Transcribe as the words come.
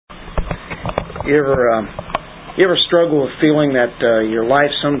You ever struggle with feeling that your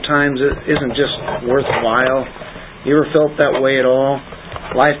life sometimes isn't just worthwhile? You ever felt that way at all?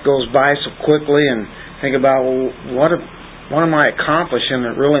 Life goes by so quickly, and think about, well, what am I accomplishing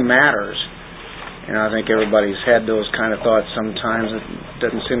that really matters? I think everybody's had those kind of thoughts sometimes. It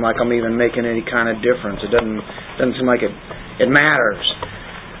doesn't seem like I'm even making any kind of difference. It doesn't seem like it matters.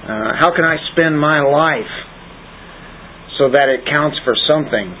 How can I spend my life so that it counts for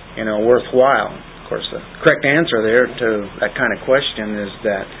something, worthwhile? Of course, the correct answer there to that kind of question is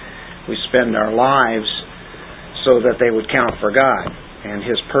that we spend our lives so that they would count for God and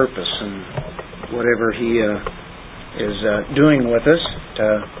His purpose and whatever He is doing with us to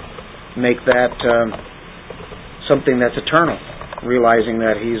make that something that's eternal, realizing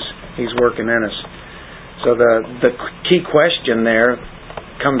that He's working in us. So the key question there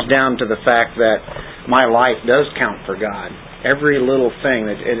comes down to the fact that my life does count for God. Every little thing.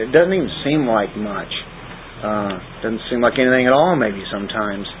 It doesn't even seem like much. Doesn't seem like anything at all maybe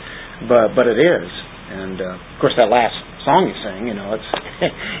sometimes. But it is. And of course that last song you sang, it's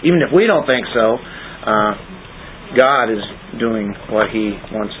even if we don't think so, God is doing what He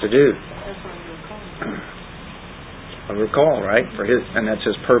wants to do. A recall, right? And that's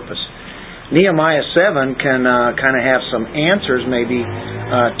His purpose. Nehemiah 7 can kind of have some answers maybe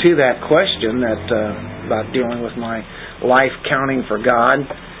to that question that about dealing with my life counting for God.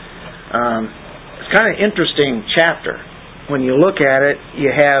 It's kind of an interesting chapter. When you look at it,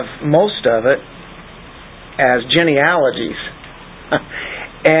 you have most of it as genealogies.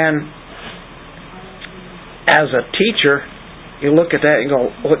 And as a teacher, you look at that and go,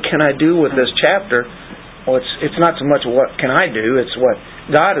 what can I do with this chapter? Well, it's not so much what can I do, it's what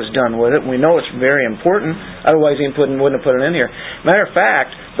God has done with it. We know it's very important, otherwise He wouldn't have put it in here. Matter of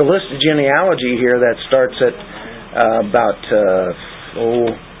fact, the list of genealogy here that starts at about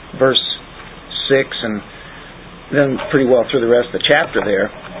verse 6 and then pretty well through the rest of the chapter there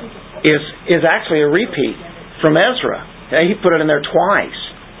is actually a repeat from Ezra. He put it in there twice,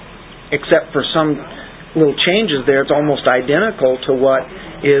 except for some little changes there. It's almost identical to what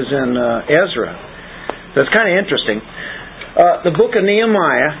is in Ezra. So it's kind of interesting. The book of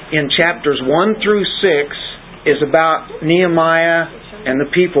Nehemiah in chapters 1 through 6 is about Nehemiah and the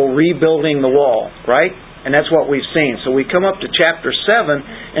people rebuilding the wall, right? And that's what we've seen. So we come up to chapter 7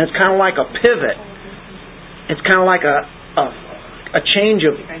 and it's kind of like a pivot. It's kind of like a change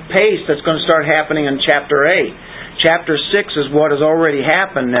of pace that's going to start happening in chapter 8. Chapter 6 is what has already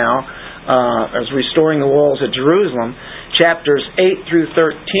happened now, as restoring the walls of Jerusalem. Chapters 8 through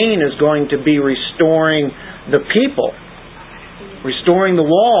 13 is going to be restoring the people. Restoring the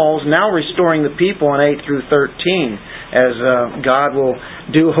walls, now restoring the people in 8 through 13, as God will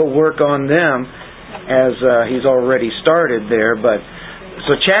do a work on them as He's already started there. But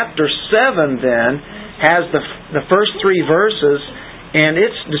so chapter 7 then has the first 3 verses, and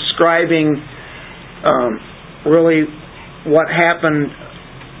it's describing really what happened.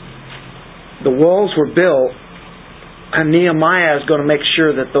 The walls were built, and Nehemiah is going to make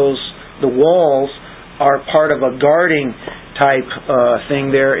sure that the walls are part of a guarding type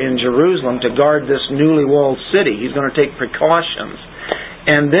thing there in Jerusalem to guard this newly walled city. He's going to take precautions.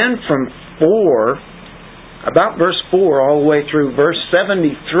 And then from about verse 4 all the way through verse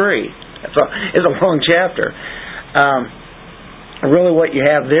 73, it's a long chapter. Really what you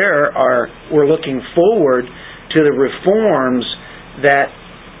have there we're looking forward to the reforms that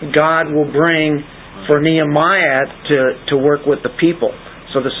God will bring for Nehemiah to work with the people.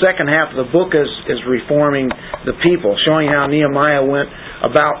 So the second half of the book is reforming the people, showing how Nehemiah went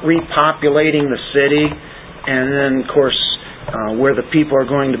about repopulating the city, and then, of course, where the people are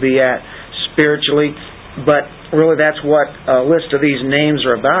going to be at spiritually. But really that's what a list of these names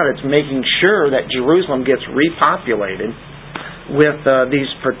are about. It's making sure that Jerusalem gets repopulated with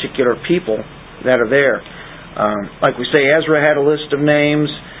these particular people that are there. Like we say, Ezra had a list of names.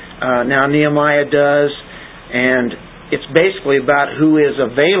 Now Nehemiah does. And it's basically about who is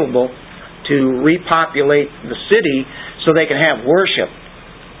available to repopulate the city so they can have worship.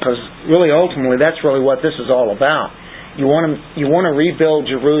 Because really, ultimately, that's really what this is all about. You want to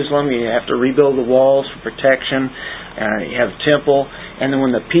rebuild Jerusalem. You have to rebuild the walls for protection. You have a temple, and then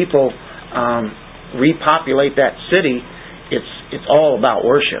when the people repopulate that city, it's all about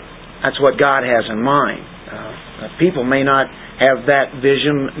worship. That's what God has in mind. People may not have that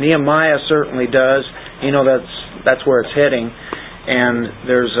vision. Nehemiah certainly does. That's where it's heading. And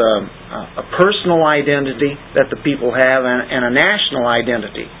there's a personal identity that the people have and a national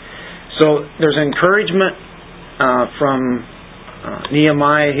identity. So there's encouragement from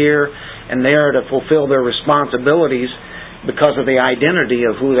Nehemiah here, and they are to fulfill their responsibilities because of the identity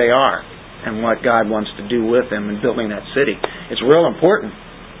of who they are. and what God wants to do with them in building that city. It's real important.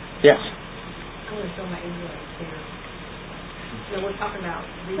 Yes? I'm going to show my ignorance here. So we're talking about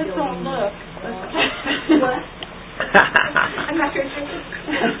rebuilding. Let's all look. What? I'm not sure.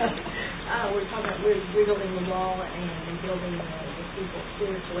 We're talking about rebuilding the wall and building the people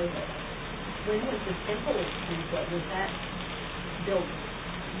spiritually. When was the temple rebuilt? Was that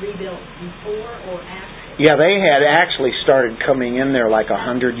rebuilt before or after? Yeah, they had actually started coming in there like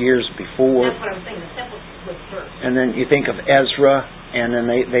 100 years before. That's what I was saying. The temple was first. And then you think of Ezra, and then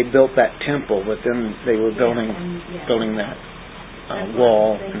they built that temple, but then they were building that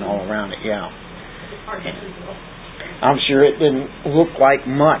wall and all around it. Yeah. I'm sure it didn't look like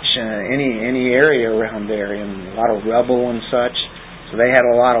much any area around there, and a lot of rubble and such. So they had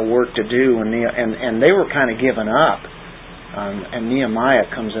a lot of work to do, and they were kind of giving up. And Nehemiah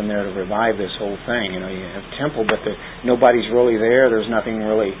comes in there to revive this whole thing. You have temple, but nobody's really there. There's nothing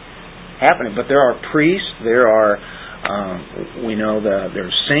really happening. But there are priests. There are,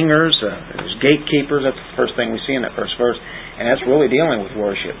 there's singers. There's gatekeepers. That's the first thing we see in that first verse. And that's really dealing with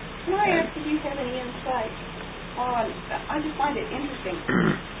worship. Can I ask if you have any insight on, I just find it interesting.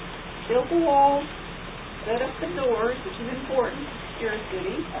 Build the walls, set up the doors, which is important to secure a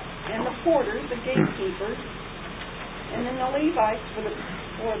city, and the porters, the gatekeepers, and then the Levites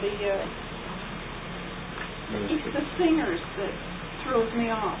it's the singers that throws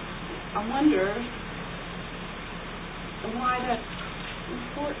me off. I wonder why that's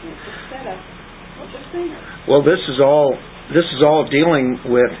important to set up with the singers. Well, this is all dealing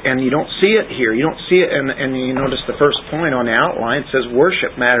with, and you don't see it here. You don't see it, and you notice the first point on the outline. It says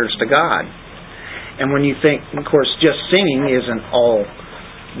worship matters to God. And when you think, of course, just singing isn't all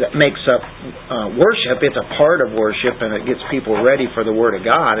that makes up worship. It's a part of worship, and it gets people ready for the Word of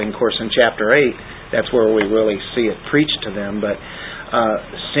God. And of course, in chapter 8, that's where we really see it preached to them. But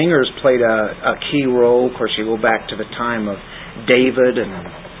singers played a key role. Of course, you go back to the time of David, and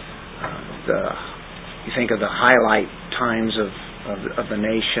you think of the highlight times of the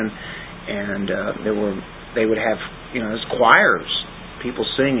nation, and they would have as choirs, people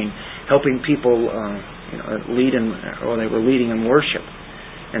singing, helping people lead in, or they were leading in worship.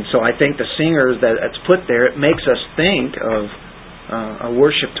 And so I think the singers that's put there, it makes us think of a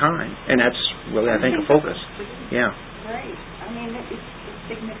worship time, and that's really, I think, a focus. Yeah. Right. I mean, it's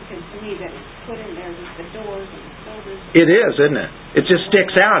significant to me that it's put in there with the doors and the shoulders. It is, isn't it? It just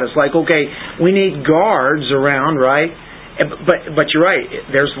sticks out. It's like, okay, we need guards around, right? But you're right.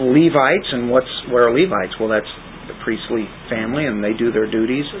 There's Levites, and what are Levites? Well, that's the priestly family, and they do their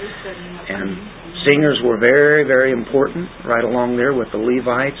duties. And singers were very, very important right along there with the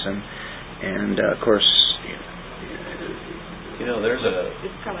Levites, and of course, there's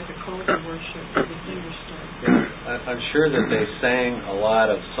it's kind of like a call to worship. I'm sure that they sang a lot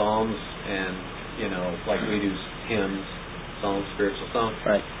of psalms, and like we do hymns, psalms, spiritual songs,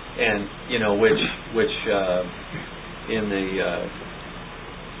 right? And which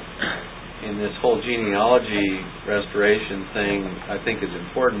in this whole genealogy restoration thing, I think is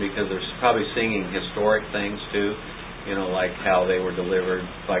important, because they're probably singing historic things too, like how they were delivered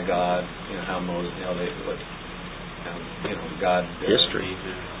by God, how Moses, God history,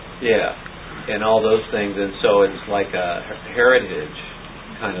 and all those things, and so it's like a heritage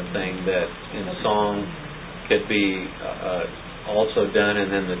kind of thing that in song could be also done,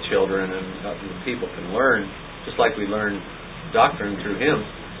 and then the children and the people can learn, just like we learn doctrine through hymns.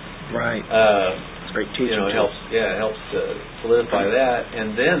 Right. It's great teaching. It helps to solidify that.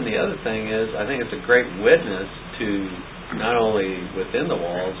 And then the other thing is, I think it's a great witness to not only within the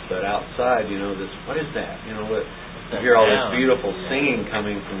walls but outside. What is that? You hear all this beautiful singing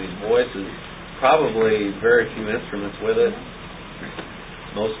coming from these voices. Probably very few instruments with it.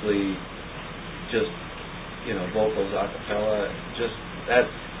 Mostly just vocals, a cappella. Just that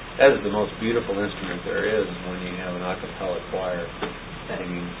is the most beautiful instrument there is, when you have an a cappella choir.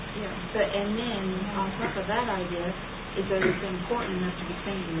 And then on top of that idea, is that it's important enough to be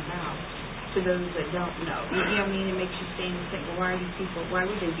singing about to those that don't know. It makes you stand and think, well, why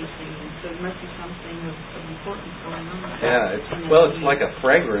would they be singing? So there must be something of importance going on. It's like a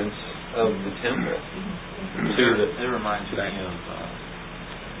fragrance of the temple. It reminds me of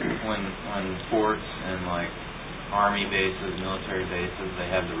when forts and like army bases, military bases,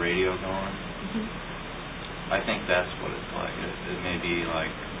 they have the radio going. Mm-hmm. I think that's what it's like. It may be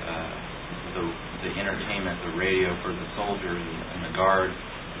like the entertainment, the radio for the soldiers and the guards,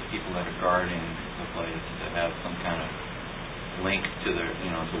 the people that are guarding the place, to have some kind of link to their,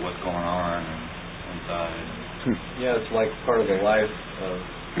 to what's going on inside. Yeah, it's like part of the life of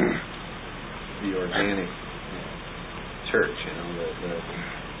the organic church.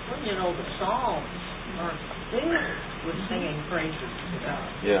 the Psalms are filled with singing praises to God.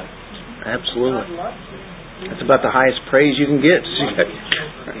 Yeah. Absolutely. God loves it. That's about the highest praise you can get.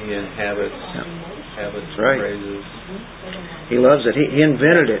 He inhabits right. praises. He loves it. He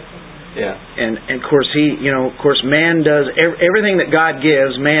invented it. Yeah. And of course man does everything that God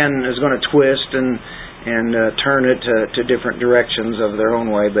gives. Man is going to twist and turn it to different directions of their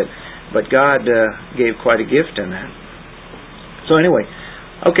own way. But God gave quite a gift in that. So anyway,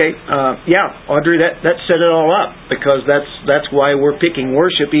 okay, Audrey, that set it all up, because that's why we're picking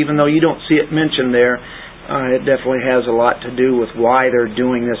worship, even though you don't see it mentioned there. It definitely has a lot to do with why they're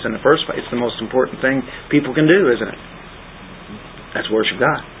doing this in the first place. It's the most important thing people can do, isn't it? That's worship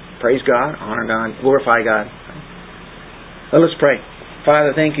God. Praise God, honor God, glorify God. Well, let's pray.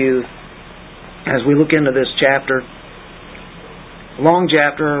 Father, thank you as we look into this chapter. Long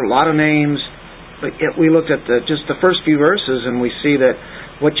chapter, a lot of names, but yet we looked at just the first few verses, and we see that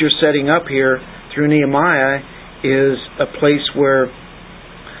what you're setting up here through Nehemiah is a place where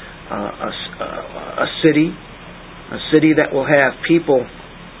a city that will have people,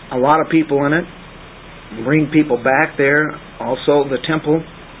 a lot of people in it, bring people back there. Also, the temple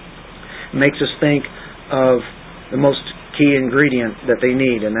makes us think of the most key ingredient that they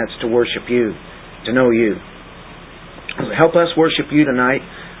need, and that's to worship you, to know you. So help us worship you tonight,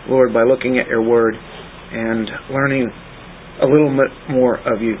 Lord, by looking at your word and learning a little bit more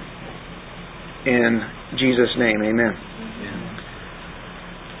of you. In Jesus' name, amen.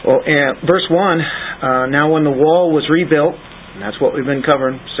 Well, verse 1, now when the wall was rebuilt, and that's what we've been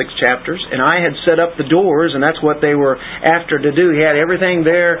covering, 6 chapters, and I had set up the doors, and that's what they were after to do. He had everything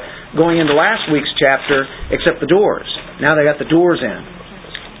there going into last week's chapter except the doors. Now they got the doors in.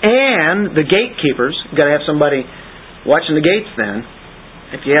 And the gatekeepers, you've got to have somebody watching the gates then.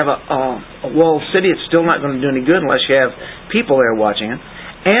 If you have a walled city, it's still not going to do any good unless you have people there watching it.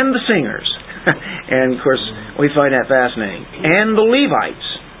 And the singers. And of course, we find that fascinating. And the Levites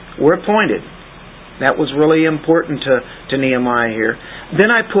were appointed. That was really important to Nehemiah here. Then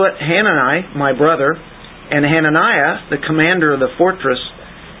I put Hanani, my brother, and Hananiah, the commander of the fortress,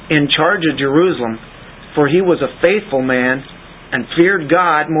 in charge of Jerusalem, for he was a faithful man and feared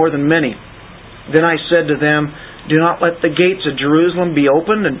God more than many. Then I said to them, do not let the gates of Jerusalem be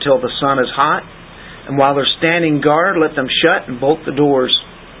opened until the sun is hot, and while they're standing guard, let them shut and bolt the doors.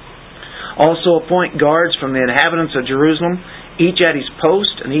 Also appoint guards from the inhabitants of Jerusalem, each at his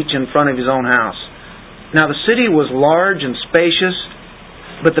post and each in front of his own house. Now the city was large and spacious,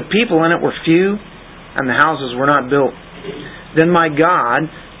 but the people in it were few, and the houses were not built. Then my God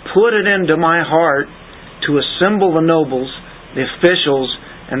put it into my heart to assemble the nobles, the officials,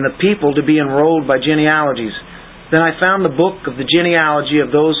 and the people to be enrolled by genealogies. Then I found the book of the genealogy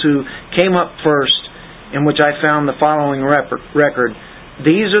of those who came up first, in which I found the following record.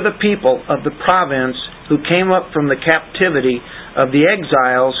 These are the people of the province who came up from the captivity of the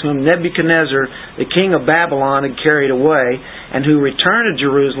exiles whom Nebuchadnezzar, the king of Babylon, had carried away, and who returned to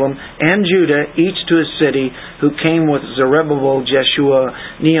Jerusalem and Judah, each to his city, who came with Zerubbabel, Jeshua,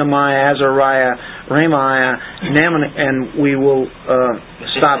 Nehemiah, Azariah, Ramiah, Naaman, and we will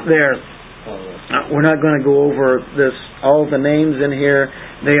stop there. We're not going to go over all the names in here.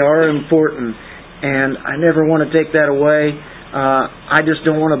 They are important, and I never want to take that away. I just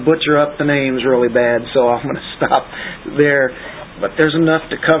don't want to butcher up the names really bad, so I'm going to stop there. But there's enough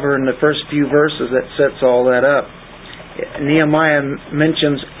to cover in the first few verses that sets all that up. Nehemiah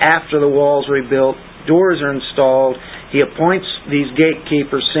mentions after the walls are rebuilt, doors are installed, he appoints these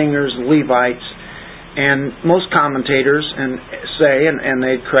gatekeepers, singers, Levites, and most commentators say, and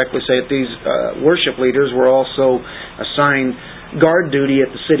they correctly say that these worship leaders were also assigned guard duty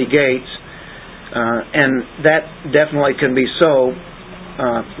at the city gates. And that definitely can be so.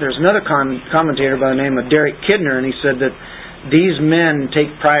 There's another commentator by the name of Derek Kidner, and he said that these men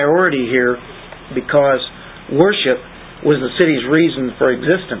take priority here because worship was the city's reason for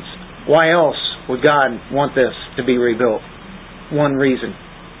existence. Why else would God want this to be rebuilt? One reason.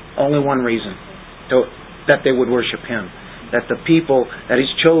 Only one reason. That they would worship Him. That the people that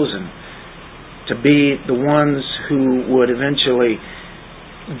He's chosen to be the ones who would eventually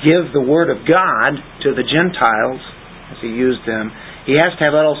give the Word of God to the Gentiles, as He used them, He has to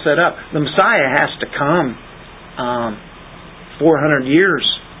have that all set up. The Messiah has to come 400 years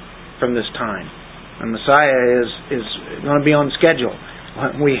from this time. The Messiah is going to be on schedule.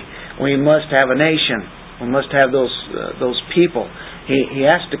 We must have a nation. We must have those people. He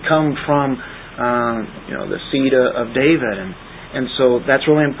has to come from the seed of David, and so that's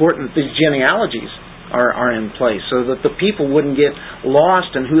really important that these genealogies are in place, so that the people wouldn't get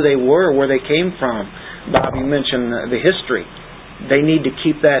lost in who they were, where they came from. Bob, you mentioned the history. They need to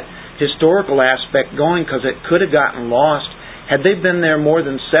keep that historical aspect going, because it could have gotten lost. Had they been there more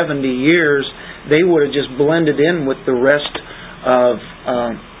than 70 years, they would have just blended in with the rest of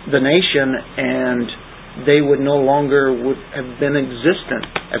the nation, and they would no longer would have been existent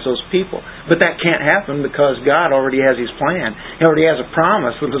as those people. But that can't happen because God already has His plan. He already has a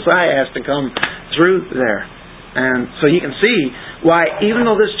promise. The Messiah has to come through there. And so you can see why, even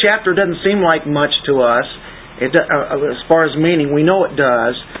though this chapter doesn't seem like much to us, as far as meaning, we know it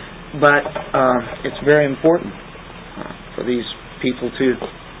does, but it's very important for these people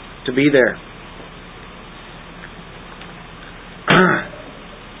to be there.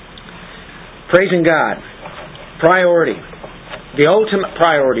 Praising God. Priority. The ultimate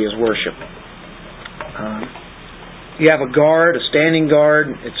priority is worship. You have a guard, a standing guard.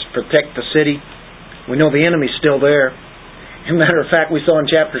 It's to protect the city. We know the enemy's still there. As a matter of fact, we saw in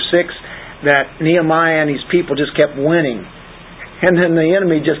chapter 6 that Nehemiah and his people just kept winning. And then the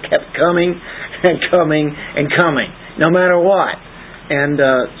enemy just kept coming and coming and coming, no matter what. And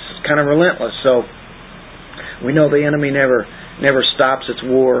it's kind of relentless. So we know the enemy never stops its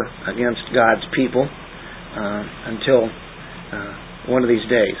war against God's people until one of these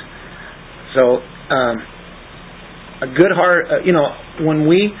days. So a good heart, when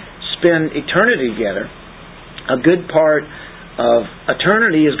we spend eternity together, a good part of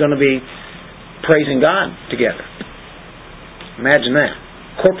eternity is going to be praising God together. Imagine that.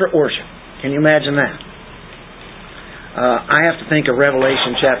 Corporate worship. Can you imagine that? I have to think of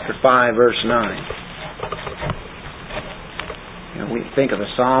Revelation chapter 5, verse 9. We think of the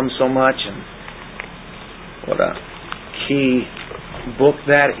Psalms so much, and what a key book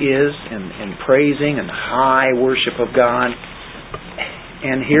that is in praising and high worship of God.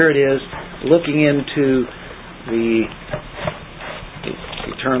 And here it is, looking into the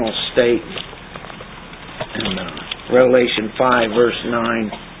eternal state in Revelation 5, verse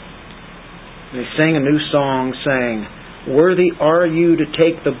 9. They sang a new song, saying, "Worthy are you to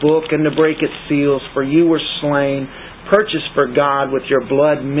take the book and to break its seals, for you were slain, purchased for God with your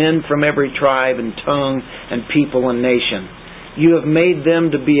blood men from every tribe and tongue and people and nation. You have made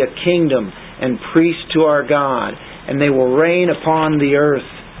them to be a kingdom and priests to our God, and they will reign upon the earth."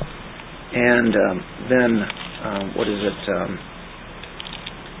 And then,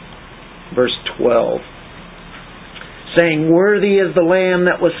 verse 12. Saying, "Worthy is the Lamb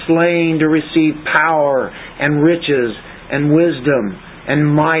that was slain to receive power and riches and wisdom and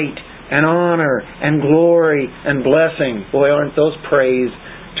might and honor and glory and blessing." Boy, aren't those praise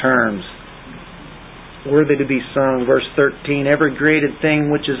terms. Worthy to be sung. Verse 13, "Every created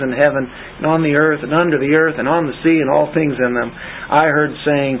thing which is in heaven and on the earth and under the earth and on the sea and all things in them, I heard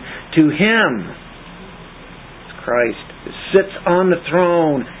saying, to Him," Christ, "sits on the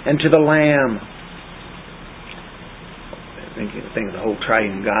throne and to the Lamb." Think of the whole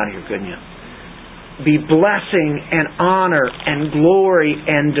triune God here, couldn't you? "Be blessing and honor and glory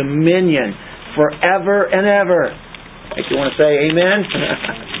and dominion forever and ever." If you want to say amen?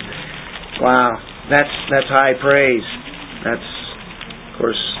 Wow, that's high praise. That's, of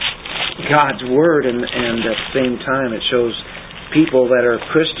course, God's Word, and at the same time it shows people that are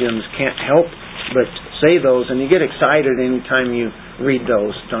Christians can't help but say those, and you get excited anytime you read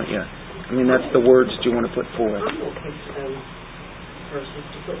those, don't you? I mean, that's the words that you want to put forward. I'm going to pick those verses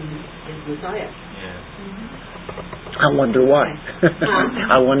to put in Messiah. Yeah. I wonder why.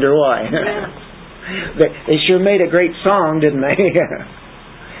 I wonder why. They sure made a great song, didn't they?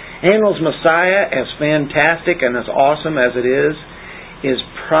 Handel's Messiah, as fantastic and as awesome as it is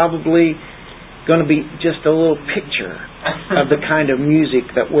probably going to be just a little picture of the kind of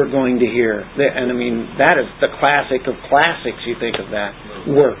music that we're going to hear. And I mean, that is the classic of classics, you think of that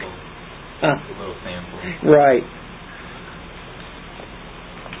work. A little sample. Right.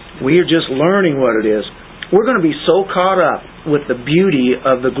 We are just learning what it is. We're going to be so caught up with the beauty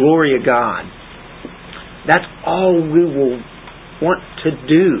of the glory of God. That's all we will want to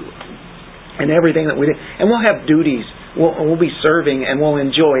do in everything that we do. And we'll have duties. We'll be serving, and we'll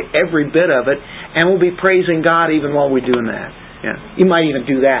enjoy every bit of it, and we'll be praising God even while we're doing that. Yeah. You might even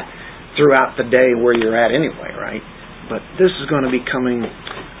do that throughout the day where you're at anyway, right? But this is going to be coming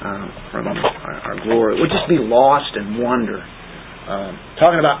from our glory. We'll just be lost in wonder.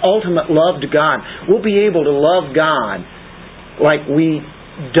 Talking about ultimate love to God. We'll be able to love God like we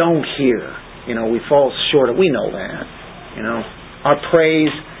don't hear. We fall short of. We know that. Our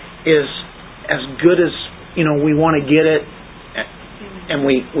praise is as good as we want to get it, and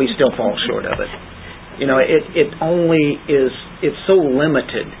we still fall short of it. It only is. It's so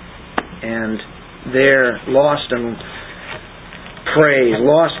limited, and they're lost in praise,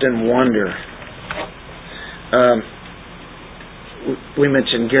 lost in wonder. we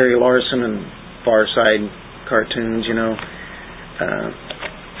mentioned Gary Larson and Far Side cartoons,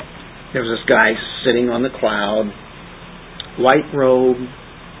 there was this guy sitting on the cloud, white robe,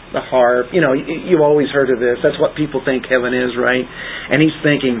 the harp. You've always heard of this. That's what people think heaven is, right? And he's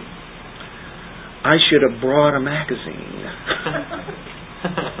thinking, I should have brought a magazine.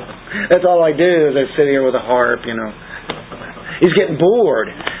 That's all I do is I sit here with a harp, He's getting bored.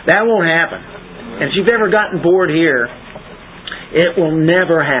 That won't happen. And if you've ever gotten bored here, it will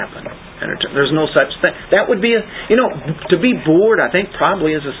never happen. There's no such thing. That would be to be bored, I think,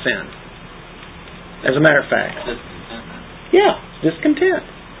 probably is a sin. As a matter of fact. Discontent. Yeah, discontent.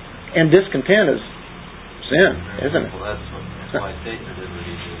 And discontent is sin, isn't it? Well, that's why Satan did what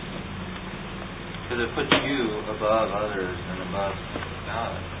he did. Because it puts you above others and above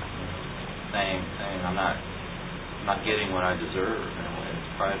God. Saying, I'm not getting what I deserve in a way.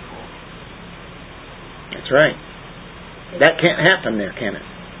 It's prideful. That's right. That can't happen there, can it?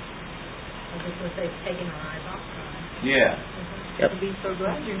 I was just going to say, taking our eyes off God. Yeah. Yep. To be so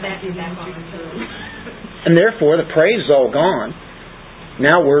glad you're back on. And therefore, the praise is all gone.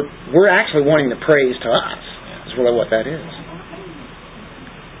 Now we're actually wanting the praise to us. Is really what that is.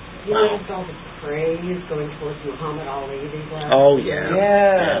 You noticed all the praise going towards Muhammad Ali these last Oh, yeah.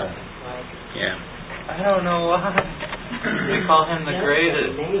 Yeah. Yeah. I don't know why. We call him the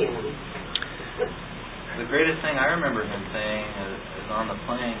greatest. The greatest thing I remember him saying is on the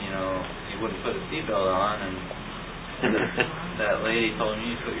plane, he wouldn't put a seatbelt on, and that lady told him,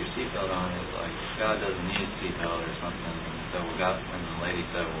 you need to put your seatbelt on. It was like, God doesn't need a seatbelt or something. And the lady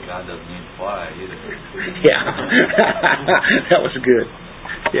said, well, God doesn't need to fly either. Yeah. That was good.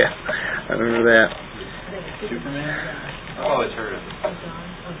 Yeah. I remember that. Superman? I've always heard of it.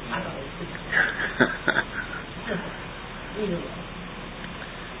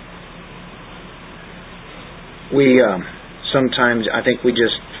 We sometimes, I think we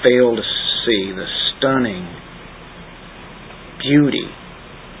just fail to see the stunning beauty,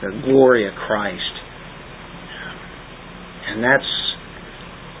 the glory of Christ. And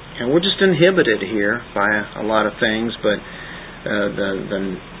we're just inhibited here by a lot of things, but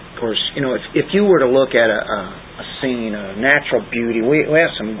of course, if you were to look at a scene, a natural beauty, we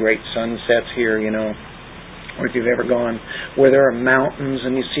have some great sunsets here, or if you've ever gone where there are mountains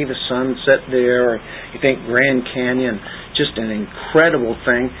and you see the sunset there, or you think Grand Canyon, just an incredible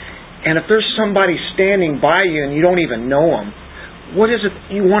thing. And if there's somebody standing by you and you don't even know them, what is it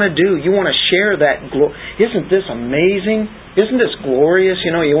you want to do? You want to share that glory. Isn't this amazing? Isn't this glorious?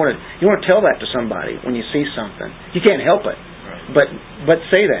 You want to tell that to somebody when you see something. You can't help it, but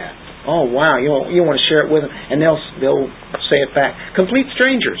say that. Oh wow! You want to share it with them, and they'll say it back. Complete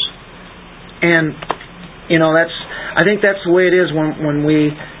strangers, and I think that's the way it is when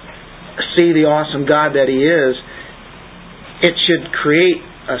we see the awesome God that He is. It should create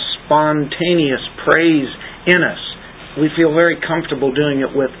a spontaneous praise in us. We feel very comfortable doing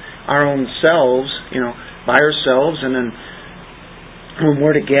it with our own selves, by ourselves, and then when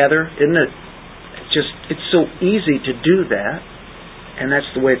we're together, isn't it? It's so easy to do that, and that's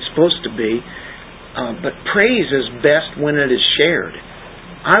the way it's supposed to be. But praise is best when it is shared.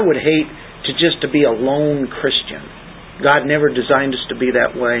 I would hate to be a lone Christian. God never designed us to be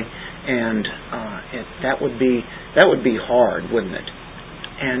that way, and that would be hard, wouldn't it?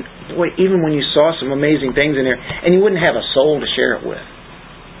 And boy, even when you saw some amazing things in there, and you wouldn't have a soul to share it with,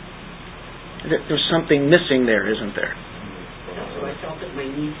 there's something missing there, isn't there? That's what I felt at my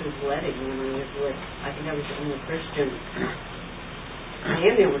niece's wedding when I think I was the only Christian. I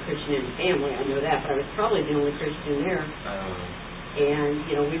am the only Christian in the family, I know that, but I was probably the only Christian there. And,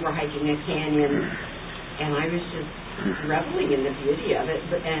 we were hiking a canyon, and I was just reveling in the beauty of it,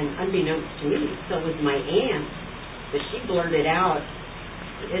 and unbeknownst to me, so was my aunt, but she blurted out,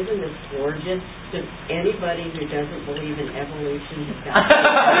 isn't this gorgeous? To anybody who doesn't believe in evolution has got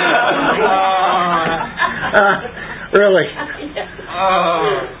really?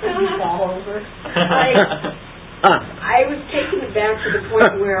 Fall over. I was taken aback to the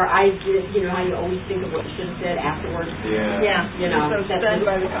point where I did, how you always think of what you should have said afterwards. Yeah. That was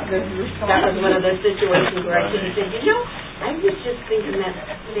one of those situations where I should have said, I was just thinking that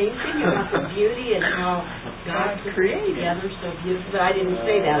same thing about the beauty and how God created together so beautiful. But I didn't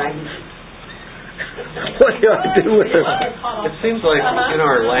say that. I was just... What do I do with this? It seems like in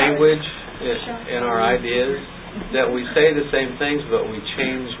our language, in our ideas, that we say the same things, but we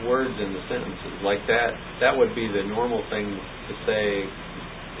change words in the sentences. Like that would be the normal thing to say,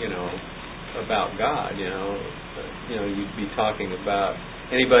 about God. You'd be talking about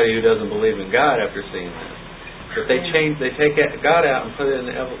anybody who doesn't believe in God after seeing this. But they take God out and put it in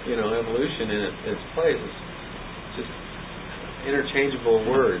evolution in its place. It's just interchangeable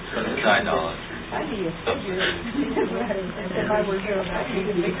words. But it's idolatry. I'd be a figure. If I were here, I'd be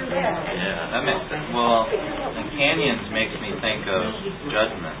a figure that. Yeah, that makes sense. Well, the canyons makes me think of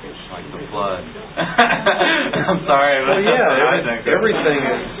judgment, like the flood. I'm sorry, but everything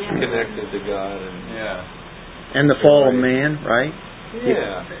is connected to God. And the fall of man, right?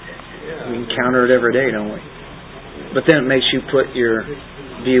 Yeah. We encounter it every day, don't we? But then it makes you put your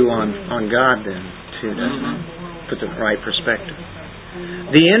view on God then, too, doesn't it? Put the right perspective.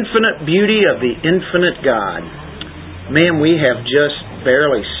 The infinite beauty of the infinite God. Man, we have just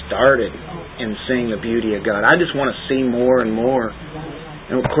barely started in seeing the beauty of God. I just want to see more and more.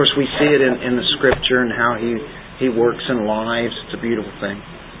 And of course we see it in the Scripture and how He works in lives. It's a beautiful thing.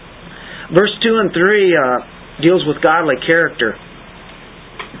 Verse 2 and 3 deals with godly character.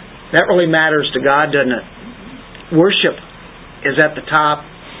 That really matters to God, doesn't it? Worship is at the top,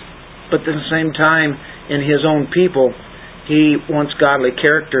 but at the same time, in His own people, He wants godly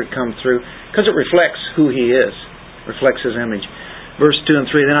character to come through because it reflects who He is, reflects His image. Verse 2 and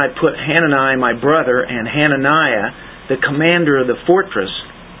 3, then I put Hananiah, my brother, and Hananiah, the commander of the fortress,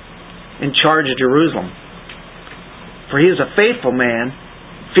 in charge of Jerusalem. For he is a faithful man,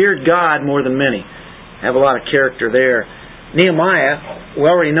 feared God more than many. Have a lot of character there. Nehemiah, we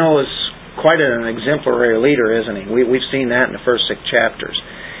already know, is quite an exemplary leader, isn't he? We've seen that in the first 6 chapters.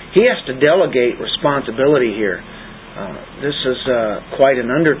 He has to delegate responsibility here. This is quite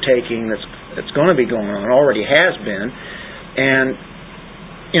an undertaking that's going to be going on. It already has been. And,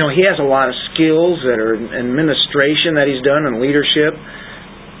 he has a lot of skills that are in administration that he's done and leadership.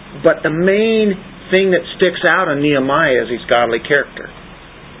 But the main thing that sticks out in Nehemiah is his godly character,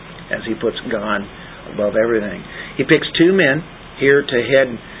 as he puts God above everything. He picks 2 men here to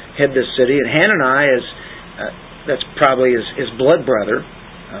head this city. And Hananiah that's probably his blood brother.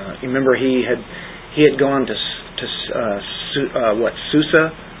 You remember he had gone to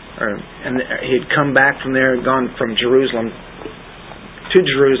Susa, and he had come back from there, gone from Jerusalem to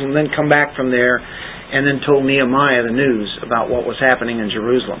Jerusalem, then come back from there, and then told Nehemiah the news about what was happening in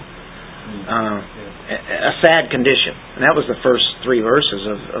Jerusalem. A sad condition, and that was the first 3 verses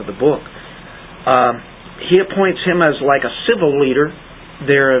of the book. He appoints him as like a civil leader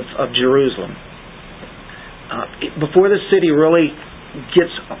there of Jerusalem. Before the city really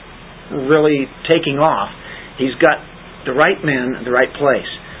gets taking off, he's got the right men in the right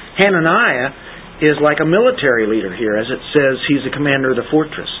place. Hananiah is like a military leader here, as it says he's the commander of the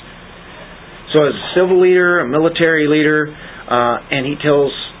fortress. So as a civil leader, a military leader, and he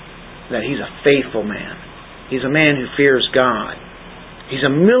tells that he's a faithful man. He's a man who fears God. He's a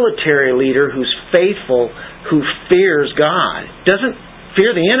military leader who's faithful, who fears God. Doesn't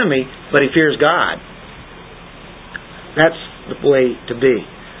fear the enemy, but he fears God. That's the way to be.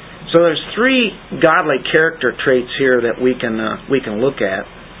 So there's 3 godly character traits here that we can look at.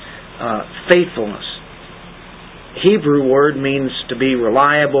 Faithfulness. Hebrew word means to be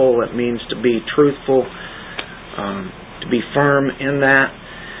reliable. It means to be truthful, to be firm in that.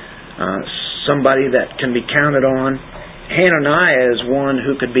 Somebody that can be counted on. Hananiah is one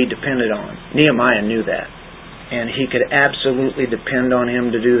who could be depended on. Nehemiah knew that, and he could absolutely depend on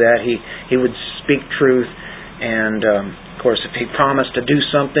him to do that. He would speak truth, and of course, if he promised to do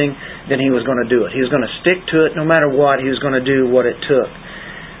something, then he was going to do it. He was going to stick to it no matter what. He was going to do what it took.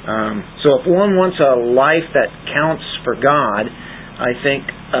 So if one wants a life that counts for God, I think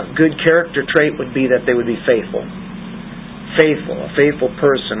a good character trait would be that they would be faithful. A faithful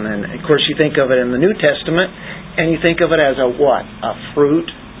person. And of course you think of it in the New Testament, and you think of it as a what? A fruit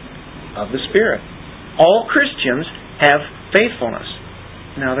of the Spirit. All Christians have faithfulness.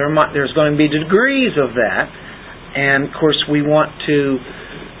 Now there's going to be degrees of that, and of course we want to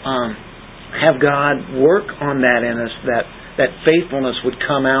have God work on that in us, that faithfulness would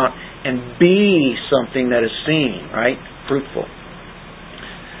come out and be something that is seen, right? Fruitful.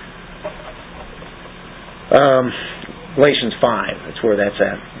 Galatians 5, that's where that's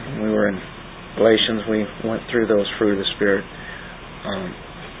at. When we were in Galatians, we went through those fruit of the Spirit.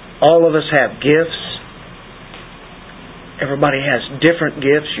 All of us have gifts. Everybody has different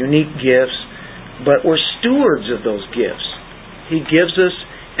gifts, unique gifts, but we're stewards of those gifts. He gives us,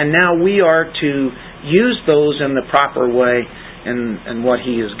 and now we are to use those in the proper way and what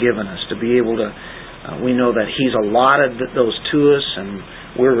He has given us, to be able to, we know that He's allotted those to us, and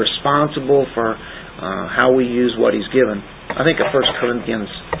we're responsible for how we use what He's given. I think of 1 Corinthians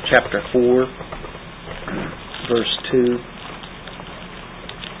chapter 4, verse 2,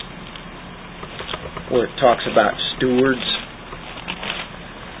 where it talks about stewards,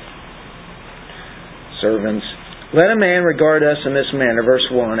 servants. Let a man regard us in this manner, verse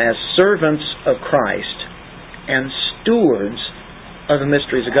 1, as servants of Christ and stewards of the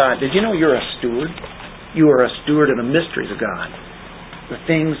mysteries of God. Did you know you're a steward? You are a steward of the mysteries of God. The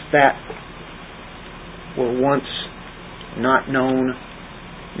things that were once not known,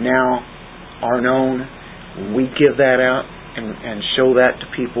 now are known. We give that out and show that to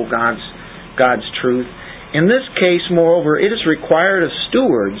people, God's truth. In this case, moreover, it is required of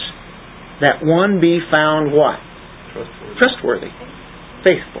stewards that one be found what? Trustworthy.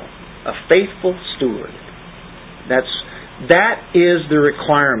 Faithful. A faithful steward. That is the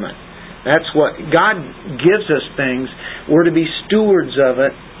requirement. That's what God gives us things. We're to be stewards of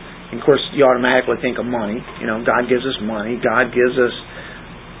it. And of course, you automatically think of money. God gives us money. God gives us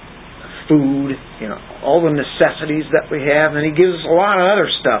food. All the necessities that we have. And He gives us a lot of other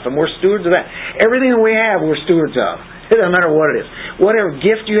stuff. And we're stewards of that. Everything that we have, we're stewards of. It doesn't matter what it is. Whatever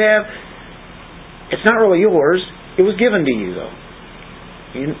gift you have, it's not really yours. It was given to you, though.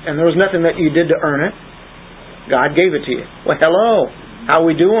 And there was nothing that you did to earn it. God gave it to you. Well, hello. How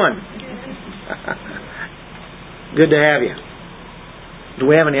we doing? Good to have you.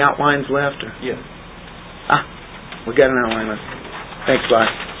 Do we have any outlines left? Or? Yeah. We got an outline left. Thanks, Bob.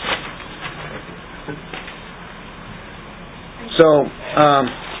 So,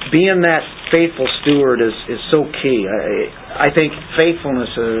 being that faithful steward is so key. I think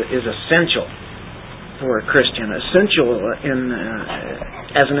faithfulness is essential for a Christian. Essential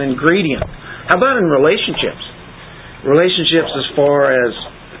as an ingredient. How about in relationships? Relationships as far as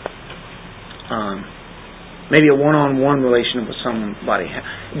maybe a one-on-one relationship with somebody.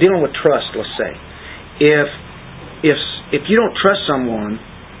 Dealing with trust, let's say. If you don't trust someone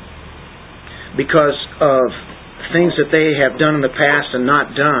because of things that they have done in the past and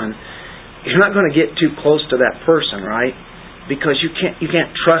not done, you're not going to get too close to that person, right? Because you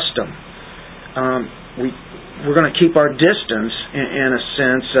can't trust them. We're going to keep our distance in a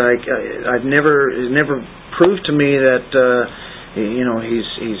sense. It's never proved to me that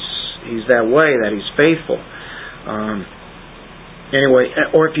he's that way, that he's faithful. Anyway,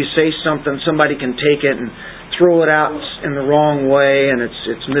 or if you say something, somebody can take it and throw it out in the wrong way, and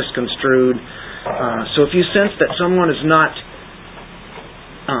it's misconstrued. So if you sense that someone is not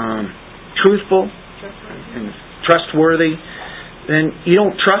truthful and trustworthy, then you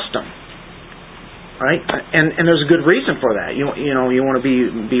don't trust them, right? And there's a good reason for that. You want to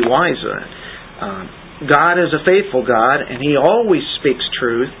be wise with it. God is a faithful God, and He always speaks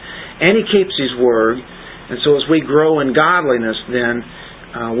truth, and He keeps His word. And so as we grow in godliness, then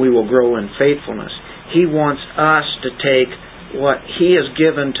we will grow in faithfulness. He wants us to take what He has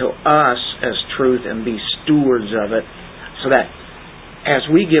given to us as truth and be stewards of it, so that as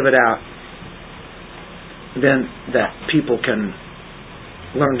we give it out, then that people can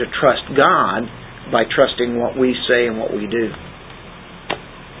learn to trust God by trusting what we say and what we do.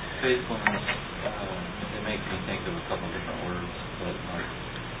 Faithfulness, it makes me think of a couple different words, but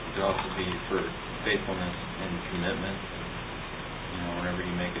it could also be for faithfulness and commitment. Whenever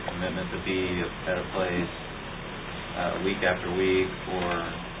you make a commitment to be at a place week after week, or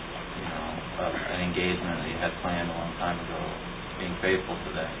an engagement that you had planned a long time ago, being faithful to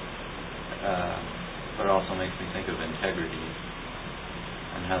that. But it also makes me think of integrity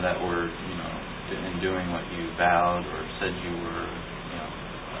and how that word, in doing what you vowed or said you were,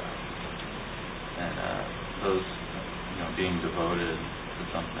 and those, being devoted to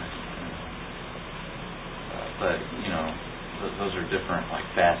something. But those are different,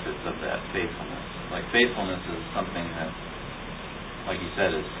 facets of that faithfulness. Faithfulness is something that, like you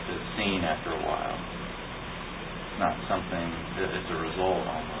said, is seen after a while. It's not something that it's a result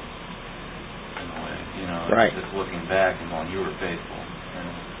almost, in a way. Right. It's looking back and going, you were faithful.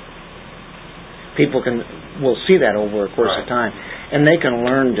 People will see that over a course of time, and they can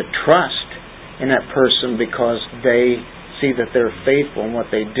learn to trust in that person because they see that they're faithful in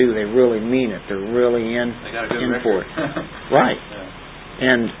what they do. They really mean it. They're really in for it. Right. Yeah.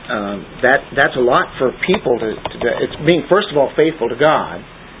 And that's a lot for people to do. It's being, first of all, faithful to God,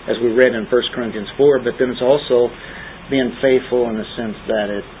 as we read in 1 Corinthians 4, but then it's also being faithful in the sense that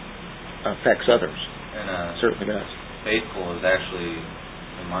it affects others. And certainly does. Faithful is actually,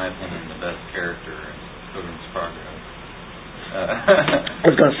 in my opinion, the best character in Pilgrim's Progress. I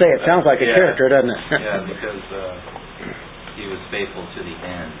was going to say, it sounds like a character, doesn't it? Yeah, because he was faithful to the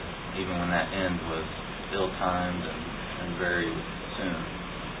end, even when that end was ill-timed and very soon.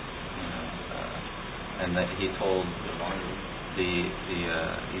 And that he told the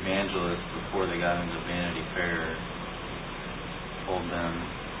evangelists before they got into Vanity Fair, told them,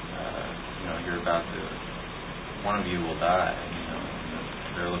 you're about to, one of you will die.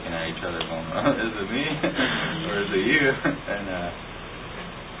 They're looking at each other going, is it me or is it you? And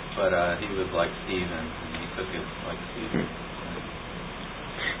but he was like Stephen, and he took it like Stephen.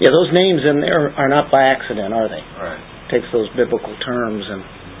 Yeah, those names in there are not by accident, are they? Right. Takes those biblical terms and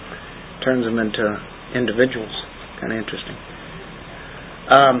turns them into individuals. Kind of interesting.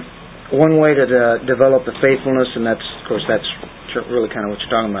 One way to develop the faithfulness, and that's really kind of what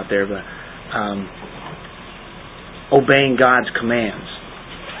you're talking about there, but obeying God's commands.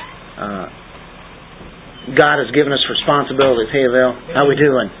 God has given us responsibilities. Hey, Val, how we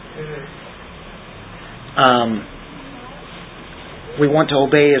doing? We want to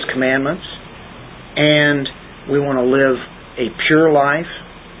obey His commandments, and we want to live a pure life,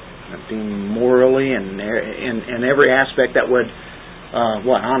 being morally and in every aspect that would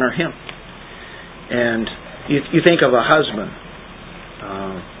honor Him. And you think of a husband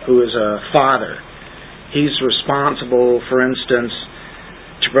who is a father. He's responsible, for instance,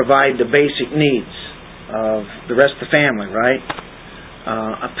 to provide the basic needs of the rest of the family, right?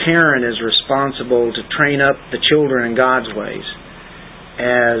 A parent is responsible to train up the children in God's ways.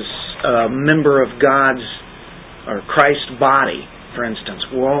 As a member of God's or Christ's body, for instance,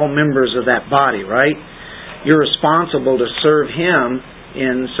 we're all members of that body, right? You're responsible to serve Him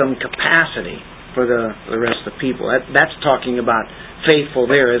in some capacity for the rest of the people. That's talking about faithful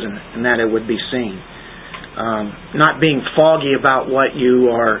there, isn't it? And that it would be seen. Not being foggy about what you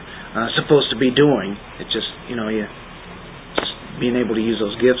are supposed to be doing. It's just, you just being able to use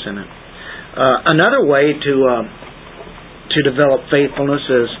those gifts in it. Another way to develop faithfulness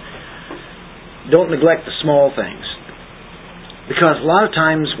is don't neglect the small things. Because a lot of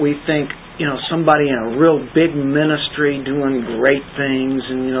times we think, somebody in a real big ministry doing great things,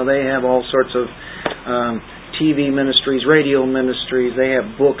 and they have all sorts of TV ministries, radio ministries, they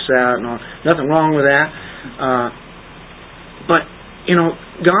have books out and all. Nothing wrong with that. But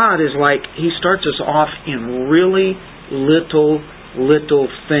God is like, He starts us off in really little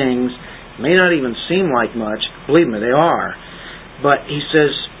things. May not even seem like much. Believe me, they are. But He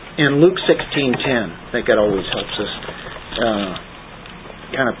says in Luke 16:10, I think that always helps us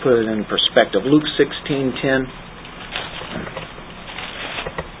kind of put it in perspective. Luke 16:10.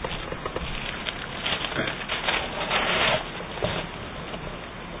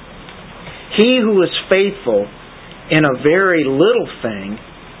 He who is faithful in a very little thing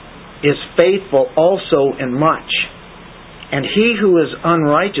is faithful also in much. And he who is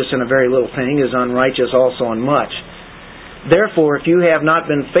unrighteous in a very little thing is unrighteous also in much. Therefore, if you have not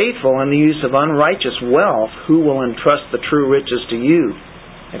been faithful in the use of unrighteous wealth, who will entrust the true riches to you?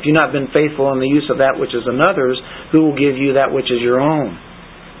 If you've not been faithful in the use of that which is another's, who will give you that which is your own?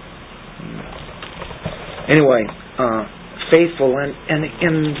 Anyway, faithful and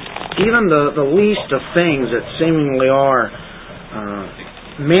in even the least of things that seemingly are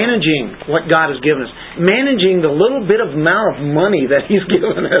managing what God has given us, managing the little bit of amount of money that He's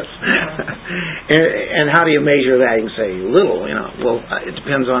given us. and how do you measure that? You can say little, well, it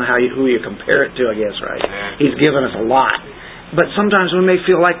depends on who you compare it to, I guess, right? He's given us a lot. But sometimes we may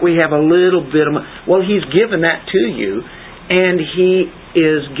feel like we have a little bit of money. Well, He's given that to you, and He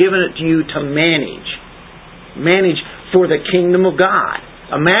is giving it to you to manage. Manage for the kingdom of God.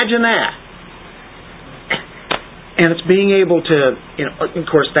 Imagine that. And it's being able to, of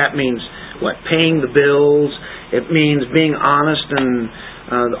course that means what? Paying the bills. It means being honest in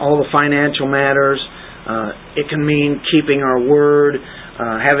all the financial matters. It can mean keeping our word,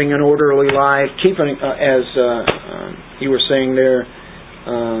 having an orderly life, keeping, as you were saying there,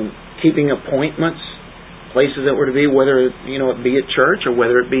 keeping appointments, places that were to be, whether it be at church or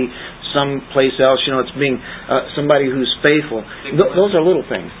whether it be someplace else. It's being somebody who's faithful. Those are little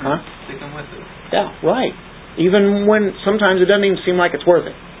things, huh? Sticking with it. Yeah, right. Even when sometimes it doesn't even seem like it's worth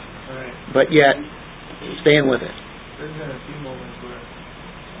it. Right. But yet, staying with it. There's been a few moments where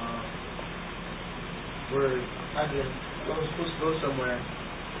I was supposed to go somewhere,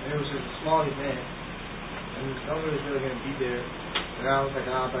 and it was just a small event, and nobody was really going to be there, and I was like,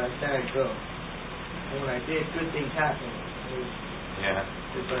 but I said I'd go. And when I did, good things happened.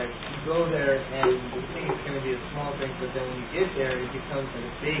 It's like, you go there, and you think it's going to be a small thing, but then when you get there, it becomes a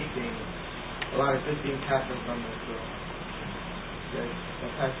big thing. A lot of good things happen from it, so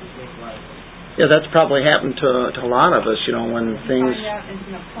that's how to think about it. Yeah, that's probably happened to a lot of us, when things... Find out it's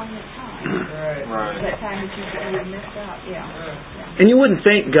an appointed time. Right. That time that you missed out, yeah. And you wouldn't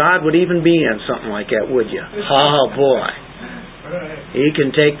think God would even be in something like that, would you? Oh, boy. Right. He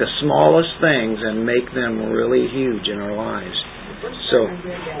can take the smallest things and make them really huge in our lives. The first time I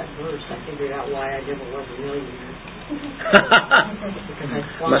read that verse, I figured out why I never was a millionaire. Because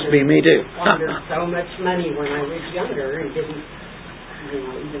I Must be me too. squandered so much money when I was younger and didn't,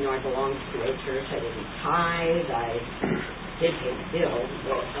 even though I belonged to a church, I didn't tithe, I did pay the bills,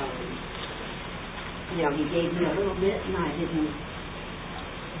 but, he gave me a little bit and I didn't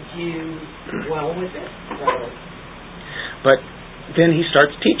do well with it. So. But then he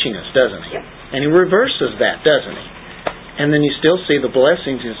starts teaching us, doesn't he? Yep. And he reverses that, doesn't he? And then you still see the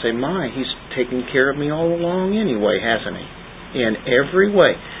blessings and say, my, he's taken care of me all along anyway, hasn't he? In every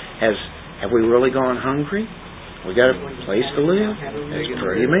way. Have we really gone hungry? We got a place to live? It's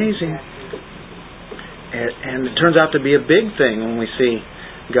pretty amazing. And it turns out to be a big thing when we see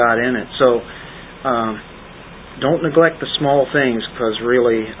God in it. So don't neglect the small things, because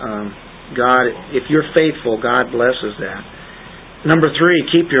really God, if you're faithful, God blesses that. Number 3,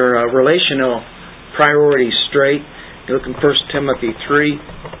 keep your relational priorities straight. You look in 1 Timothy 3.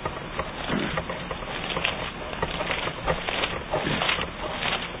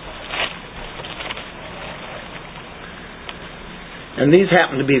 And these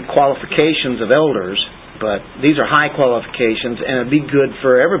happen to be qualifications of elders, but these are high qualifications, and it'd be good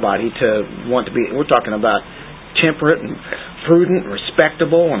for everybody to want to be. We're talking about temperate and prudent,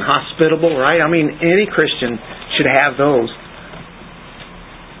 respectable and hospitable, right? I mean, any Christian should have those.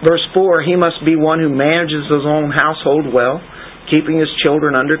 Verse 4, he must be one who manages his own household well, keeping his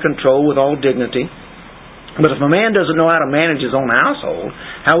children under control with all dignity. But if a man doesn't know how to manage his own household,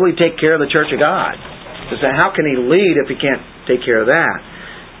 how will he take care of the church of God? So how can he lead if he can't take care of that?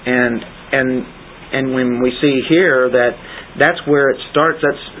 And when we see here that's where it starts,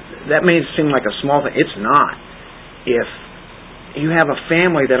 that may seem like a small thing. It's not. If you have a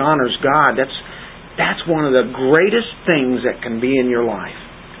family that honors God, that's one of the greatest things that can be in your life.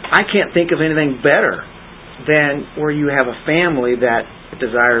 I can't think of anything better than where you have a family that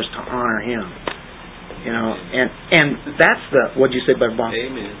desires to honor Him. You know, and that's what'd you say, Brother Bob?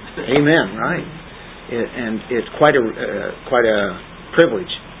 Amen. Amen. Right. And it's quite a privilege,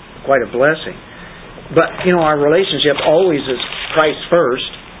 quite a blessing. But you know, our relationship always is Christ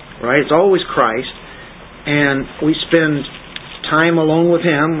first, right? It's always Christ, and we spend time alone with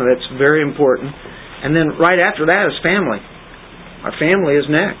Him. That's very important. And then right after that is family. Our family is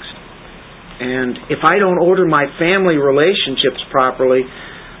next. And if I don't order my family relationships properly,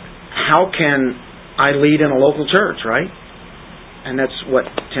 how can I lead in a local church, right? And that's what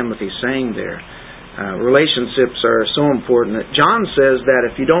Timothy's saying there. Relationships are so important that John says that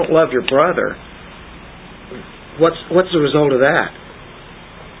if you don't love your brother, what's the result of that?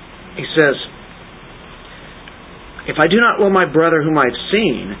 He says, if I do not love my brother whom I've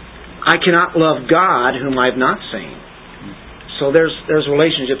seen, I cannot love God whom I've not seen. So there's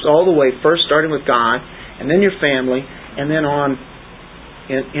relationships all the way, first starting with God, and then your family, and then on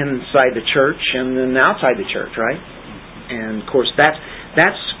inside the church, and then outside the church, right? And of course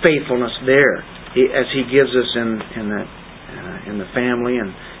that's faithfulness there, as He gives us in the family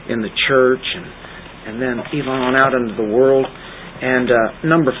and in the church, and then even on out into the world. And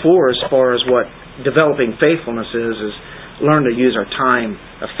number 4, as far as what developing faithfulness is learn to use our time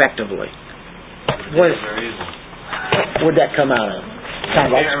effectively. Where'd that come out of?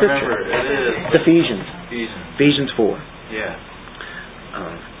 Sounds like Scripture. It is. Ephesians 4. Yeah.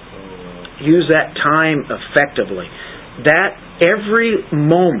 Use that time effectively. That every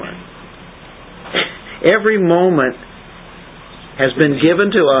moment has been given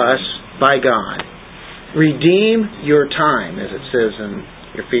to us by God. Redeem your time, as it says in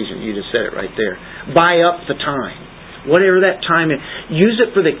Ephesians. You just said it right there. Buy up the time. Whatever that time is. Use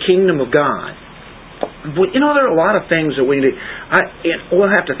it for the kingdom of God. You know, there are a lot of things that we do. We'll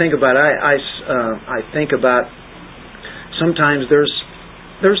have to think about. I think about sometimes there's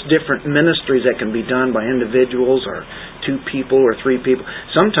different ministries that can be done by individuals or 2 people or 3 people.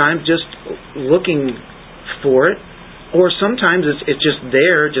 Sometimes just looking for it, or sometimes it's just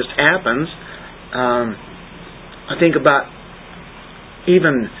there, it just happens. I think about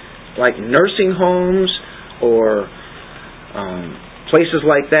even like nursing homes or places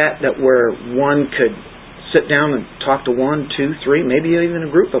like that where one could sit down and talk to 1, 2, 3, maybe even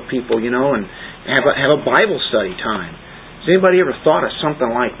a group of people, you know, and have a Bible study time. Has anybody ever thought of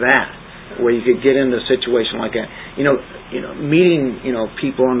something like that, where you could get into a situation like that? You know, meeting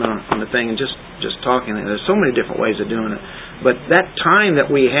people on the thing and just talking. There's so many different ways of doing it, but that time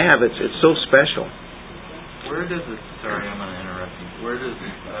that we have, it's so special. Where does it? Sorry, I'm going to interrupt you. Where does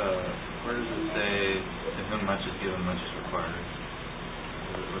it say, "To whom much is given, much is required"?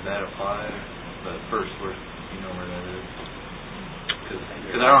 Would that apply? The first word, you know where that is?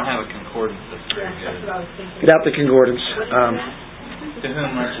 Because I don't have a concordance that's very good. Get out the concordance. To whom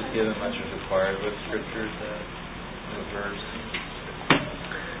much is given, much is required. What scripture is that? What verse?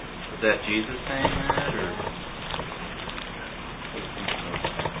 Was that Jesus saying that, or?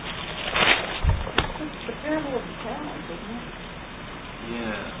 It's the parable of the talents, isn't it?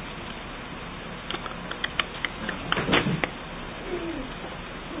 Yeah.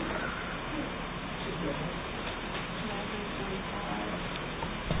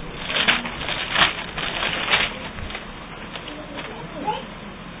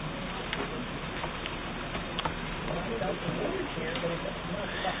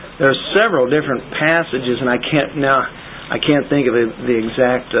 There's several different passages, and I can't think of the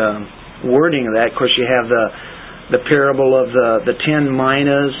exact wording of that. Of course, you have the parable of the 10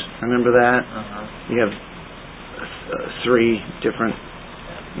 minas. Remember that? You have 3 different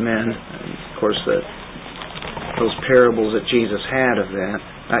men. And of course, those parables that Jesus had of that.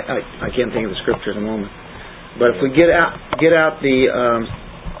 I can't think of the scripture at the moment. But if we get out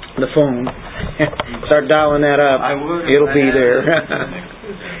the phone, start dialing that up, it'll be there.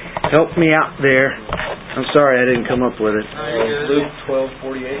 Help me out there. I'm sorry I didn't come up with it. Luke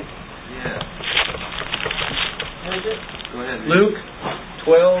 12:48. Yeah. Go ahead. Luke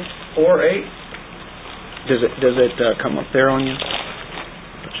 12:4-8. Does it come up there on you?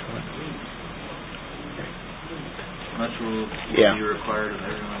 Much will be required of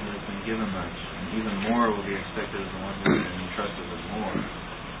everyone who has been given much, and even more will be expected of the one who has been entrusted with more.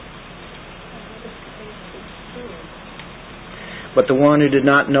 But the one who did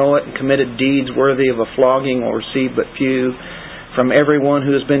not know it and committed deeds worthy of a flogging will receive but few. From everyone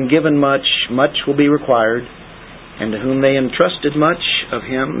who has been given much, much will be required. And to whom they entrusted much, of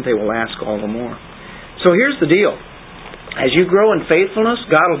him they will ask all the more. So here's the deal. As you grow in faithfulness,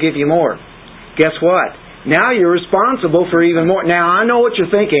 God will give you more. Guess what? Now you're responsible for even more. Now I know what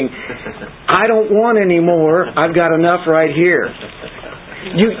you're thinking. I don't want any more. I've got enough right here.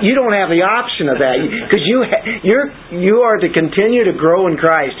 You don't have the option of that, because you are to continue to grow in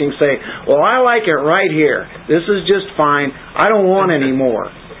Christ and say, well, I like it right here. This is just fine. I don't want any more.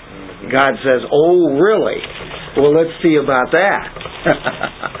 God says, oh, really? Well, let's see about that.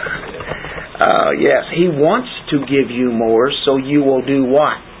 Yes, He wants to give you more, so you will do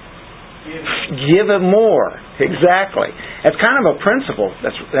what? Give it more. Exactly. It's kind of a principle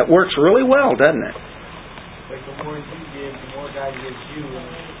that works really well, doesn't it? Like the more you give, the more God gives you.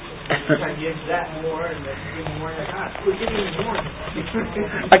 And I give that more, and then you give more, and God, quit giving me more.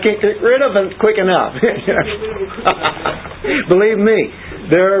 I can't get rid of it quick enough. Believe me,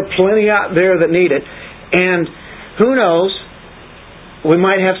 there are plenty out there that need it. And who knows, we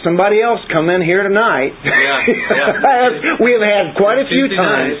might have somebody else come in here tonight. Yeah. We have had quite a few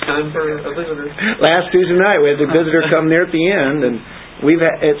times. Time for a visitor. Last Tuesday night we had the visitor come there at the end, and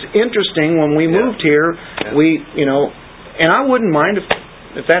it's interesting when we moved here. And I wouldn't mind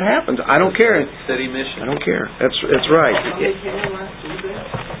if that happens. I don't care. City mission. I don't care. That's right.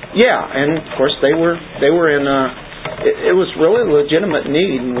 Yeah, and of course they were in. It was really a legitimate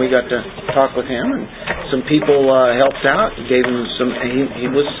need, and we got to talk with him, and some people helped out, gave him some. He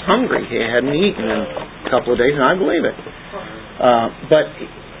was hungry. He hadn't eaten in a couple of days, and I believe it. But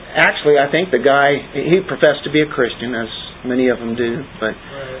actually, I think the guy, he professed to be a Christian, as many of them do. But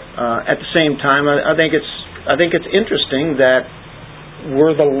at the same time, I think it's interesting that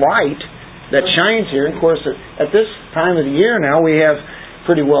we're the light that shines here. And of course, at this time of the year now, we have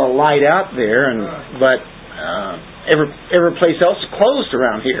pretty well light out there, but every place else is closed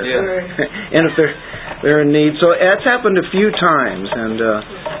around here. Yeah. And if they're in need, so that's happened a few times, and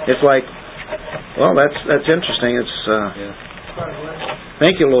it's like, well, that's interesting. It's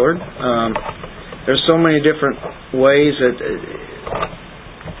thank you, Lord. There's so many different ways that.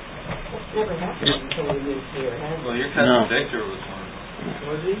 Never happened until we moved here. Well, your cousin Victor was one of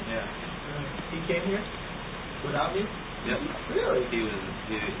them. Was he? Yeah. He came here without me? Yep. Really? He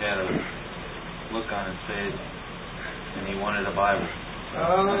had a look on his face, and he wanted a Bible.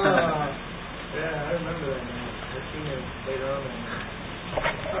 Oh, yeah, I remember that. I've seen it later on.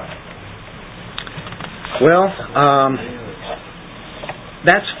 Well,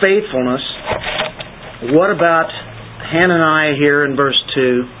 that's faithfulness. What about Hananiah here in verse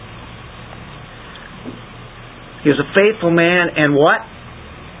 2? He was a faithful man and what?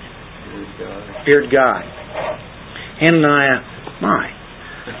 Feared God. Hananiah,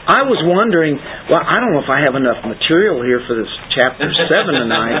 I was wondering, well, I don't know if I have enough material here for this chapter 7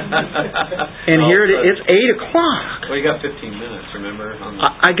 tonight. And here it's 8 o'clock. Well, you got 15 minutes, remember?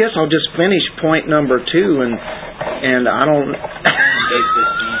 I guess I'll just finish point number 2 and I don't... 8:15.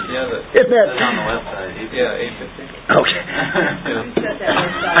 Isn't that... That's on the website. Yeah, 8:15. Okay.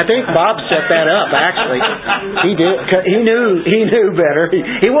 I think Bob set that up, actually. He did. He knew better.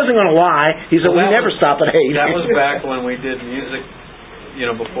 He wasn't going to lie. He said, we never stop at 8. That was back when we did music,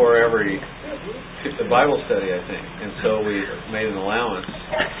 before every Bible study, I think. And so we made an allowance.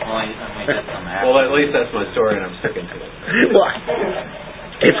 Well, at least that's my story, and I'm sticking to it. Well,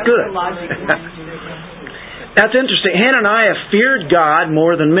 it's good. That's interesting. Hananiah feared God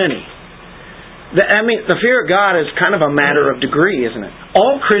more than many. The fear of God is kind of a matter of degree, isn't it?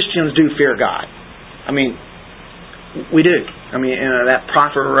 All Christians do fear God. We do. In that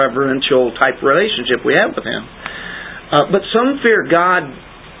proper reverential type relationship we have with Him. But some fear God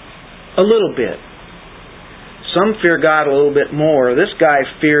a little bit. Some fear God a little bit more. This guy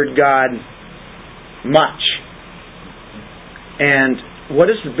feared God much. And what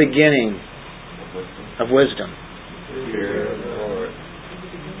is the beginning of wisdom? Fear of the Lord.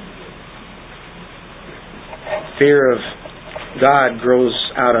 Fear of God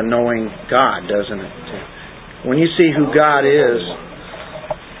grows out of knowing God, doesn't it? When you see who God is,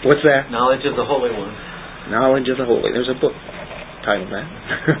 what's that? Knowledge of the Holy One. Knowledge of the Holy. There's a book titled that.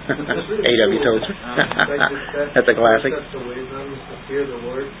 A.W. Tozer. That's a classic. The first step to wisdom is to fear the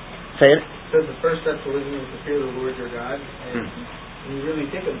Lord. Say it. So the first step to wisdom is to fear the Lord your God. And when you really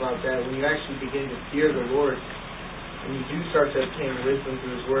think about that, when you actually begin to fear the Lord, and you do start to obtain wisdom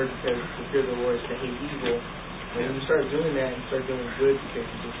through His Word, because to fear the Lord is to hate evil. When you start doing that, you start doing good because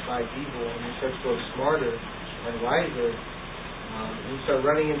you despise evil, and you start to grow smarter and wiser. You start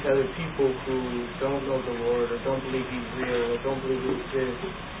running into other people who don't know the Lord, or don't believe He's real, or don't believe He exists.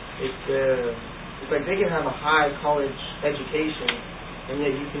 It's like they can have a high college education, and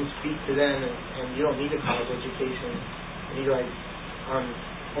yet you can speak to them, and you don't need a college education, and you're like on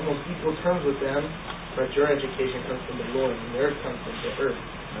almost equal terms with them, but your education comes from the Lord, and theirs comes from the earth.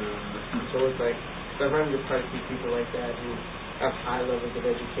 So it's like, I run into quite a few people like that who have high levels of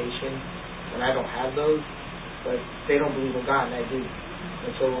education, and I don't have those, but they don't believe in God, and I do. And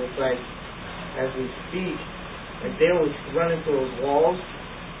so it's like, as we speak, like they always run into those walls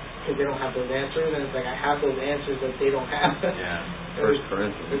because they don't have those answers, and it's like I have those answers that they don't have. Yeah. First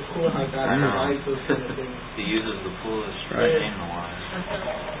Corinthians. It's cool how God provides those kind of things. He uses the foolish to Right. shame the wise.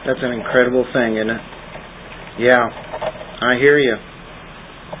 That's an incredible thing, isn't it? Yeah, I hear you.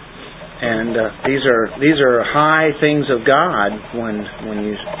 And these are high things of God when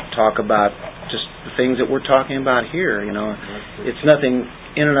you talk about just the things that we're talking about here. You know, it's nothing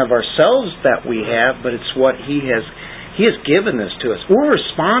in and of ourselves that we have, but it's what He has given this to us. We're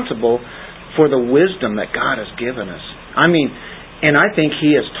responsible for the wisdom that God has given us. I mean, and I think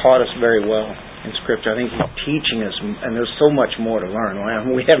He has taught us very well in Scripture. I think He's teaching us, and there's so much more to learn.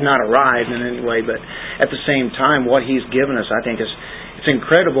 Well, we have not arrived in any way, but at the same time, what He's given us, I think it's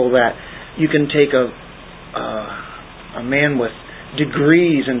incredible that you can take a man with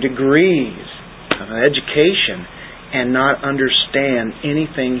degrees and degrees of education and not understand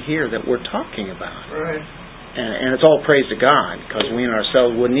anything here that we're talking about. Right. And it's all praise to God, because we in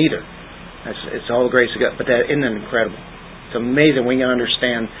ourselves wouldn't either. It's all the grace of God. But that isn't it incredible? It's amazing we can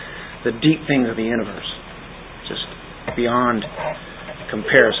understand the deep things of the universe, just beyond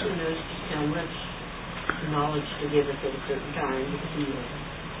comparison. He knows just how much knowledge to give us at a certain time, because He will.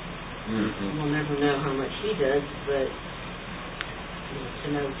 We'll never know how much He does, but to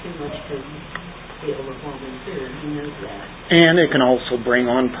know too much could be overwhelming too, and He knows that. And it can also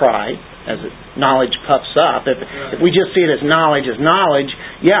bring on pride as knowledge puffs up. If we just see it as knowledge,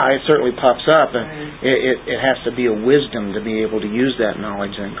 yeah, it certainly puffs up. And it has to be a wisdom to be able to use that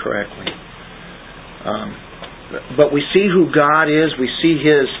knowledge then correctly. But we see who God is. We see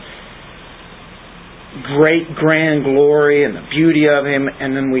His great grand glory and the beauty of Him,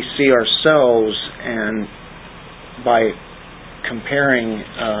 and then we see ourselves, and by comparing,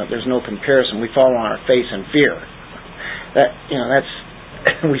 there's no comparison. We fall on our face in fear. That's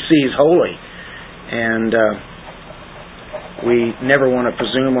we see He's holy, and we never want to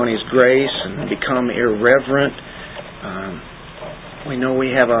presume on His grace and become irreverent. We know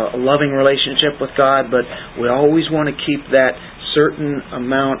we have a loving relationship with God, but we always want to keep that certain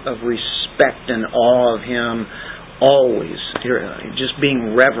amount of respect and awe of Him, always just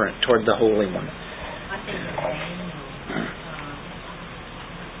being reverent toward the Holy One. I think of Daniel.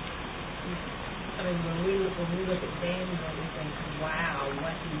 When we look at Daniel, we think, wow,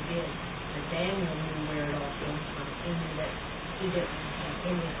 what he did. But Daniel knew where it all came from. He knew that he didn't have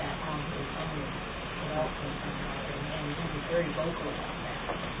any of that on his own. It all came from God, and he was very vocal about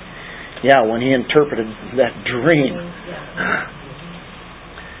that. Yeah, when he interpreted that dream.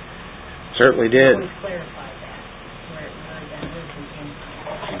 Certainly did. Always clarified that, where that wisdom came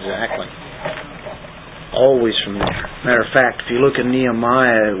from. Exactly. Always from there. Matter of fact, if you look at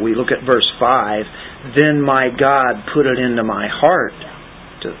Nehemiah, we look at verse 5, then my God put it into my heart.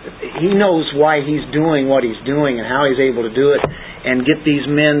 He knows why He's doing what He's doing and how He's able to do it and get these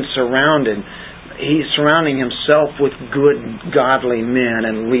men surrounded. He's surrounding Himself with good, godly men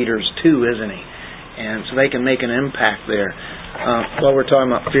and leaders too, isn't He? And so they can make an impact there. While we're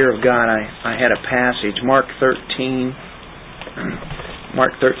talking about fear of God, I had a passage, Mark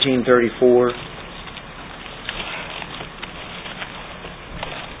 13:34.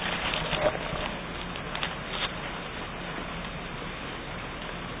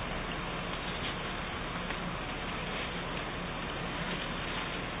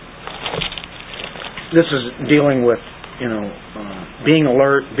 this is dealing with, being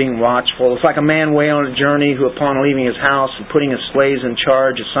alert, being watchful. It's like a man away on a journey who, upon leaving his house and putting his slaves in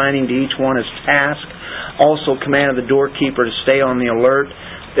charge, assigning to each one his task, also commanded the doorkeeper to stay on the alert.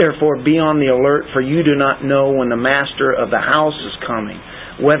 Therefore, be on the alert, for you do not know when the master of the house is coming,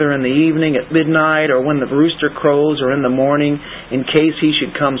 whether in the evening, at midnight, or when the rooster crows, or in the morning, in case he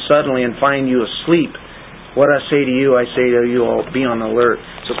should come suddenly and find you asleep. What I say to you, I say to you all, be on alert.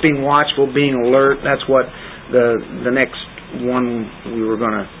 So it's being watchful, being alert. That's what the next one we were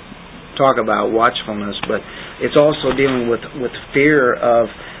going to talk about, watchfulness. But it's also dealing with fear of,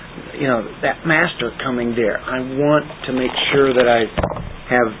 that master coming there. I want to make sure that I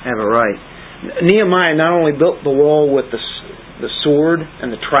have it right. Nehemiah not only built the wall with the sword and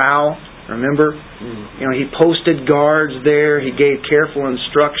the trowel, remember? He posted guards there. He gave careful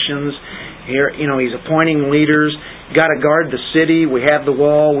instructions. Here, he's appointing leaders. Got to guard the city. We have the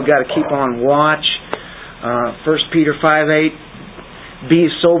wall. We got to keep on watch. 1 Peter 5:8. Be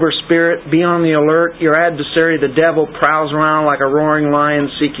sober spirit. Be on the alert. Your adversary, the devil, prowls around like a roaring lion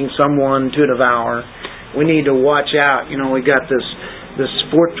seeking someone to devour. We need to watch out. We got this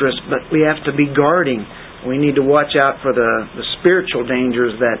fortress, but we have to be guarding. We need to watch out for the spiritual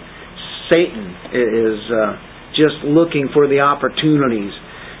dangers that Satan is just looking for the opportunities.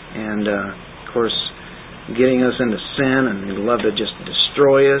 And, of course, getting us into sin, and he'd love to just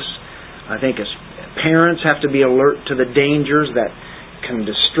destroy us. I think as parents have to be alert to the dangers that can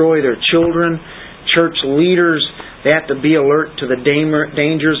destroy their children. Church leaders, they have to be alert to the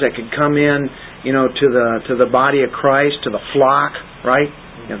dangers that could come in, to the body of Christ, to the flock, right?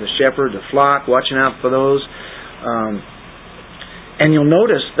 The shepherd, the flock, watching out for those. And you'll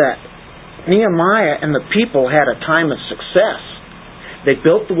notice that Nehemiah and the people had a time of success. They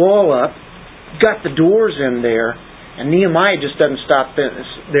built the wall up, got the doors in there, and Nehemiah just doesn't stop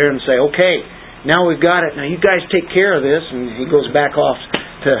there and say, okay, now we've got it, now you guys take care of this, and he goes back off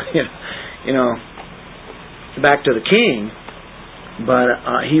to, back to the king.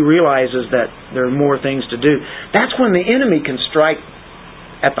 But he realizes that there are more things to do. That's when the enemy can strike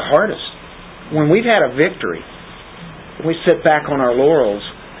at the hardest. When we've had a victory, we sit back on our laurels,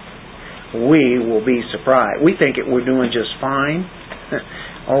 we will be surprised. We think we're doing just fine.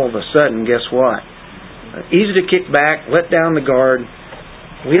 All of a sudden, guess what? Easy to kick back, let down the guard.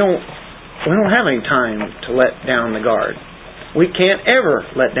 We don't have any time to let down the guard. We can't ever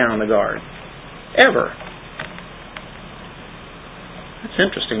let down the guard. Ever. That's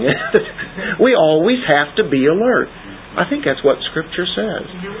interesting. We always have to be alert. I think that's what Scripture says.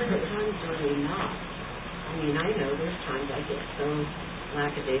 And how many times are we not? I know there's times I get so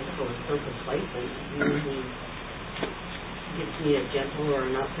lackadaisical and so complacent. It usually gives me a gentle or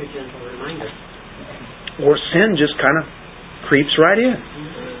a not so gentle reminder. Or sin just kind of creeps right in,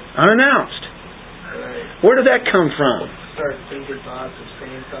 unannounced. Where did that come from? Start thinking thoughts of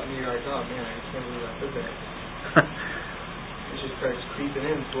saying something, you're like, oh man, I can't believe I said that. It just starts creeping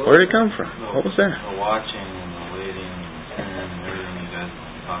in slowly. Where did it come from? What was that? The watching and the waiting and the sin and everything you guys have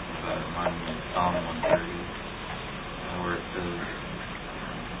been talking about reminded me of Psalm 130, where it says,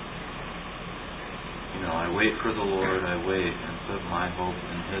 I wait for the Lord, I wait and put my hope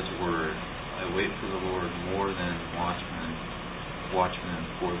in His word. I wait for the Lord more than watchmen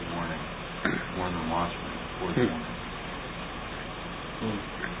for the morning. More than watchmen for the morning.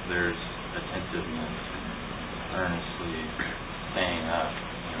 There's attentiveness, earnestly staying up,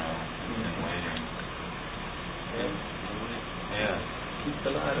 and waiting. Yeah. Keep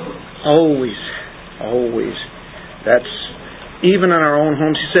the light on. Always. That's even in our own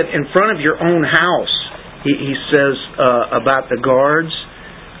homes. He said, in front of your own house. He says about the guards,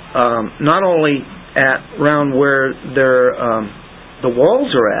 not only around where the walls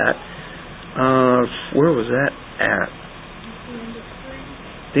are at. Where was that at?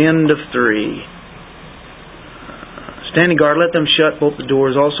 The end of 3. Standing guard, let them shut both the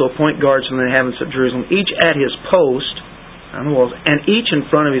doors. Also appoint guards from the inhabitants of Jerusalem, each at his post on the walls, and each in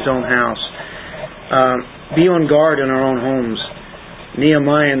front of his own house. Be on guard in our own homes.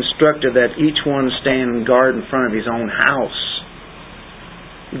 Nehemiah instructed that each one stand guard in front of his own house.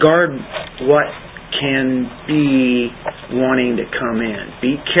 Guard what can be wanting to come in.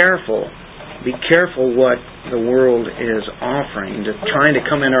 Be careful. Be careful what the world is offering, trying to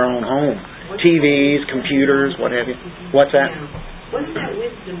come in our own home. TVs, computers, what have you. What's that? Yeah. Wasn't that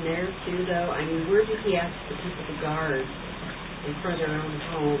wisdom there too, though? Where did he ask the people to guard in front of their own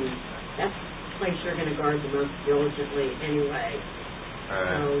home? That's the place you're going to guard the most diligently anyway.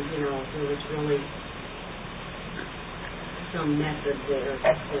 So, there was really some method there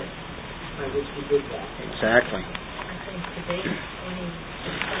by which he did that. Exactly. I think today,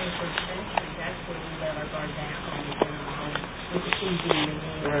 21st century, that's when the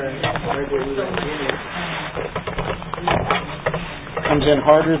what we were doing. Comes in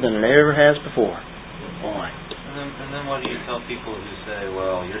harder than it ever has before. Boy. And then what do you tell people who say,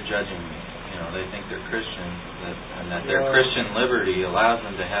 well, you're judging me? You know, they think they're Christians, and that their Christian liberty allows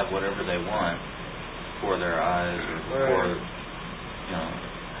them to have whatever they want before their eyes or before, you know,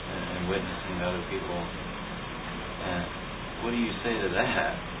 and witnessing to other people. And what do you say to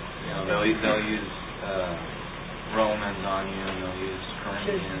that? You know, they'll use Romans on you, and they'll use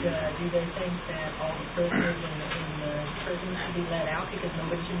Corinthians. Do they think that all the prisoners in the prison should be let out because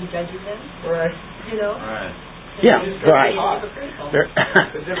nobody should be judging them? Right. You know? Right. Yeah, right.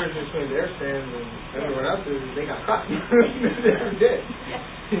 The difference between their sins and everyone else's is they got caught. They never did.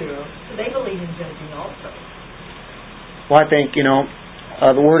 You know? So they believe in judging also. Well, I think, you know,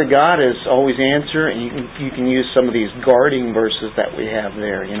 the Word of God is always answer, and you can use some of these guarding verses that we have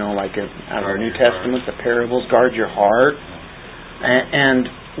there, you know, like out of the New Testament, the parables, guard your heart.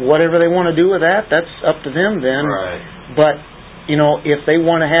 And whatever they want to do with that, that's up to them then. Right. But, you know, if they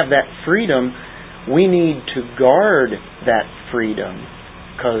want to have that freedom, we need to guard that freedom.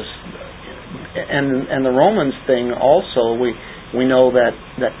 And the Romans thing also, we know that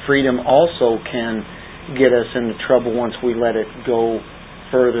freedom also can get us into trouble once we let it go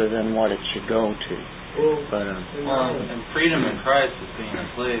further than what it should go to. Well, and freedom in Christ is being a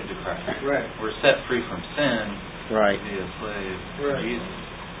slave to Christ. Right. We're set free from sin. Right. To be a slave to Jesus.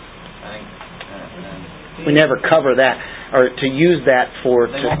 I think. We never cover that, or to use that to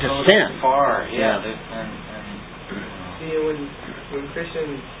sin. Far, yeah. See, when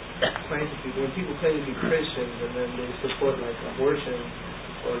Christians when people claim to be Christians and then they support like abortion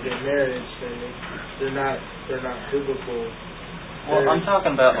or gay marriage, then they're not biblical. Well, I'm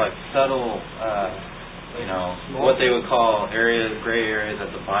talking about like subtle, you know, what they would call gray areas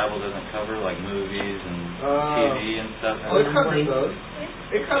that the Bible doesn't cover, like movies and TV and stuff. Oh, it covers those.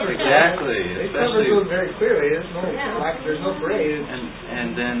 It covers exactly. It covers those very clearly. There's no gray.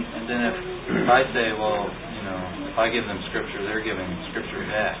 And then if I say, well, you know, if I give them Scripture, they're giving Scripture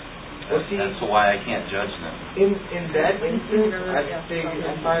back. That's why I can't judge them. In that instance,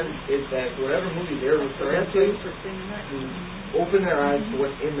 I find is that whatever movie they're referring to, open their eyes to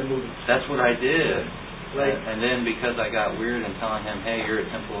what's in the movie. That's what I did. And then because I got weird and telling him, hey, you're a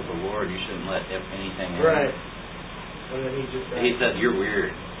temple of the Lord, you shouldn't let anything in. Right. And then he said, you're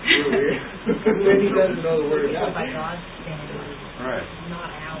weird. You're weird. When he doesn't know the Word of God. By God's standards. Right. Not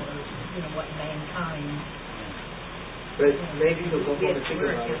ours. You know, what mankind. But maybe he'll go home and think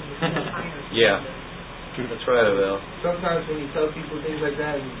about it. Yeah. That's right, Abel. Sometimes when you tell people things like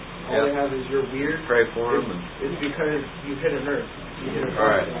that and all they have is you're weird, pray for them. It's because you hit a nerve. You hit a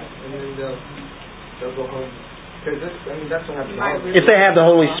right. And then they'll go home. Because that's what happens. If they have the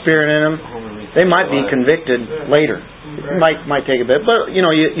Holy Spirit in them, they might be convicted later. It might take a bit, but you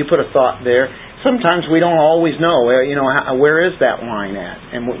know, you put a thought there. Sometimes we don't always know. You know, where is that line at,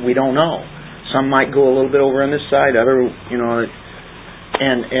 and we don't know. Some might go a little bit over on this side, other, you know,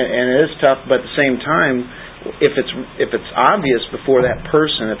 and it is tough. But at the same time, if it's obvious before that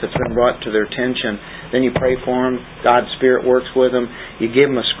person, if it's been brought to their attention, then you pray for them. God's Spirit works with them. You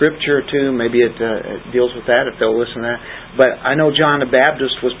give them a scripture or two. Maybe it deals with that if they'll listen to that. But I know John the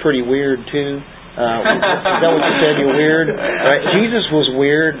Baptist was pretty weird too. Is that what you said? You're weird. Right? Jesus was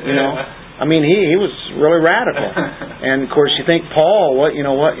weird. You know. I mean, he was really radical. And of course, you think Paul. What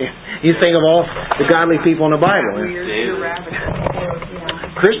you think of all the godly people in the Bible. Weird, radical.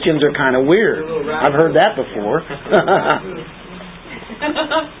 Christians are kind of weird. I've heard that before.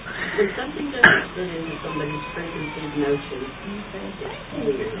 When something doesn't fit into somebody's preconceived notion, it's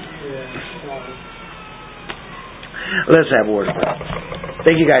weird. Let's have a word of prayer.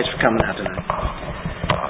 Thank you guys for coming out tonight.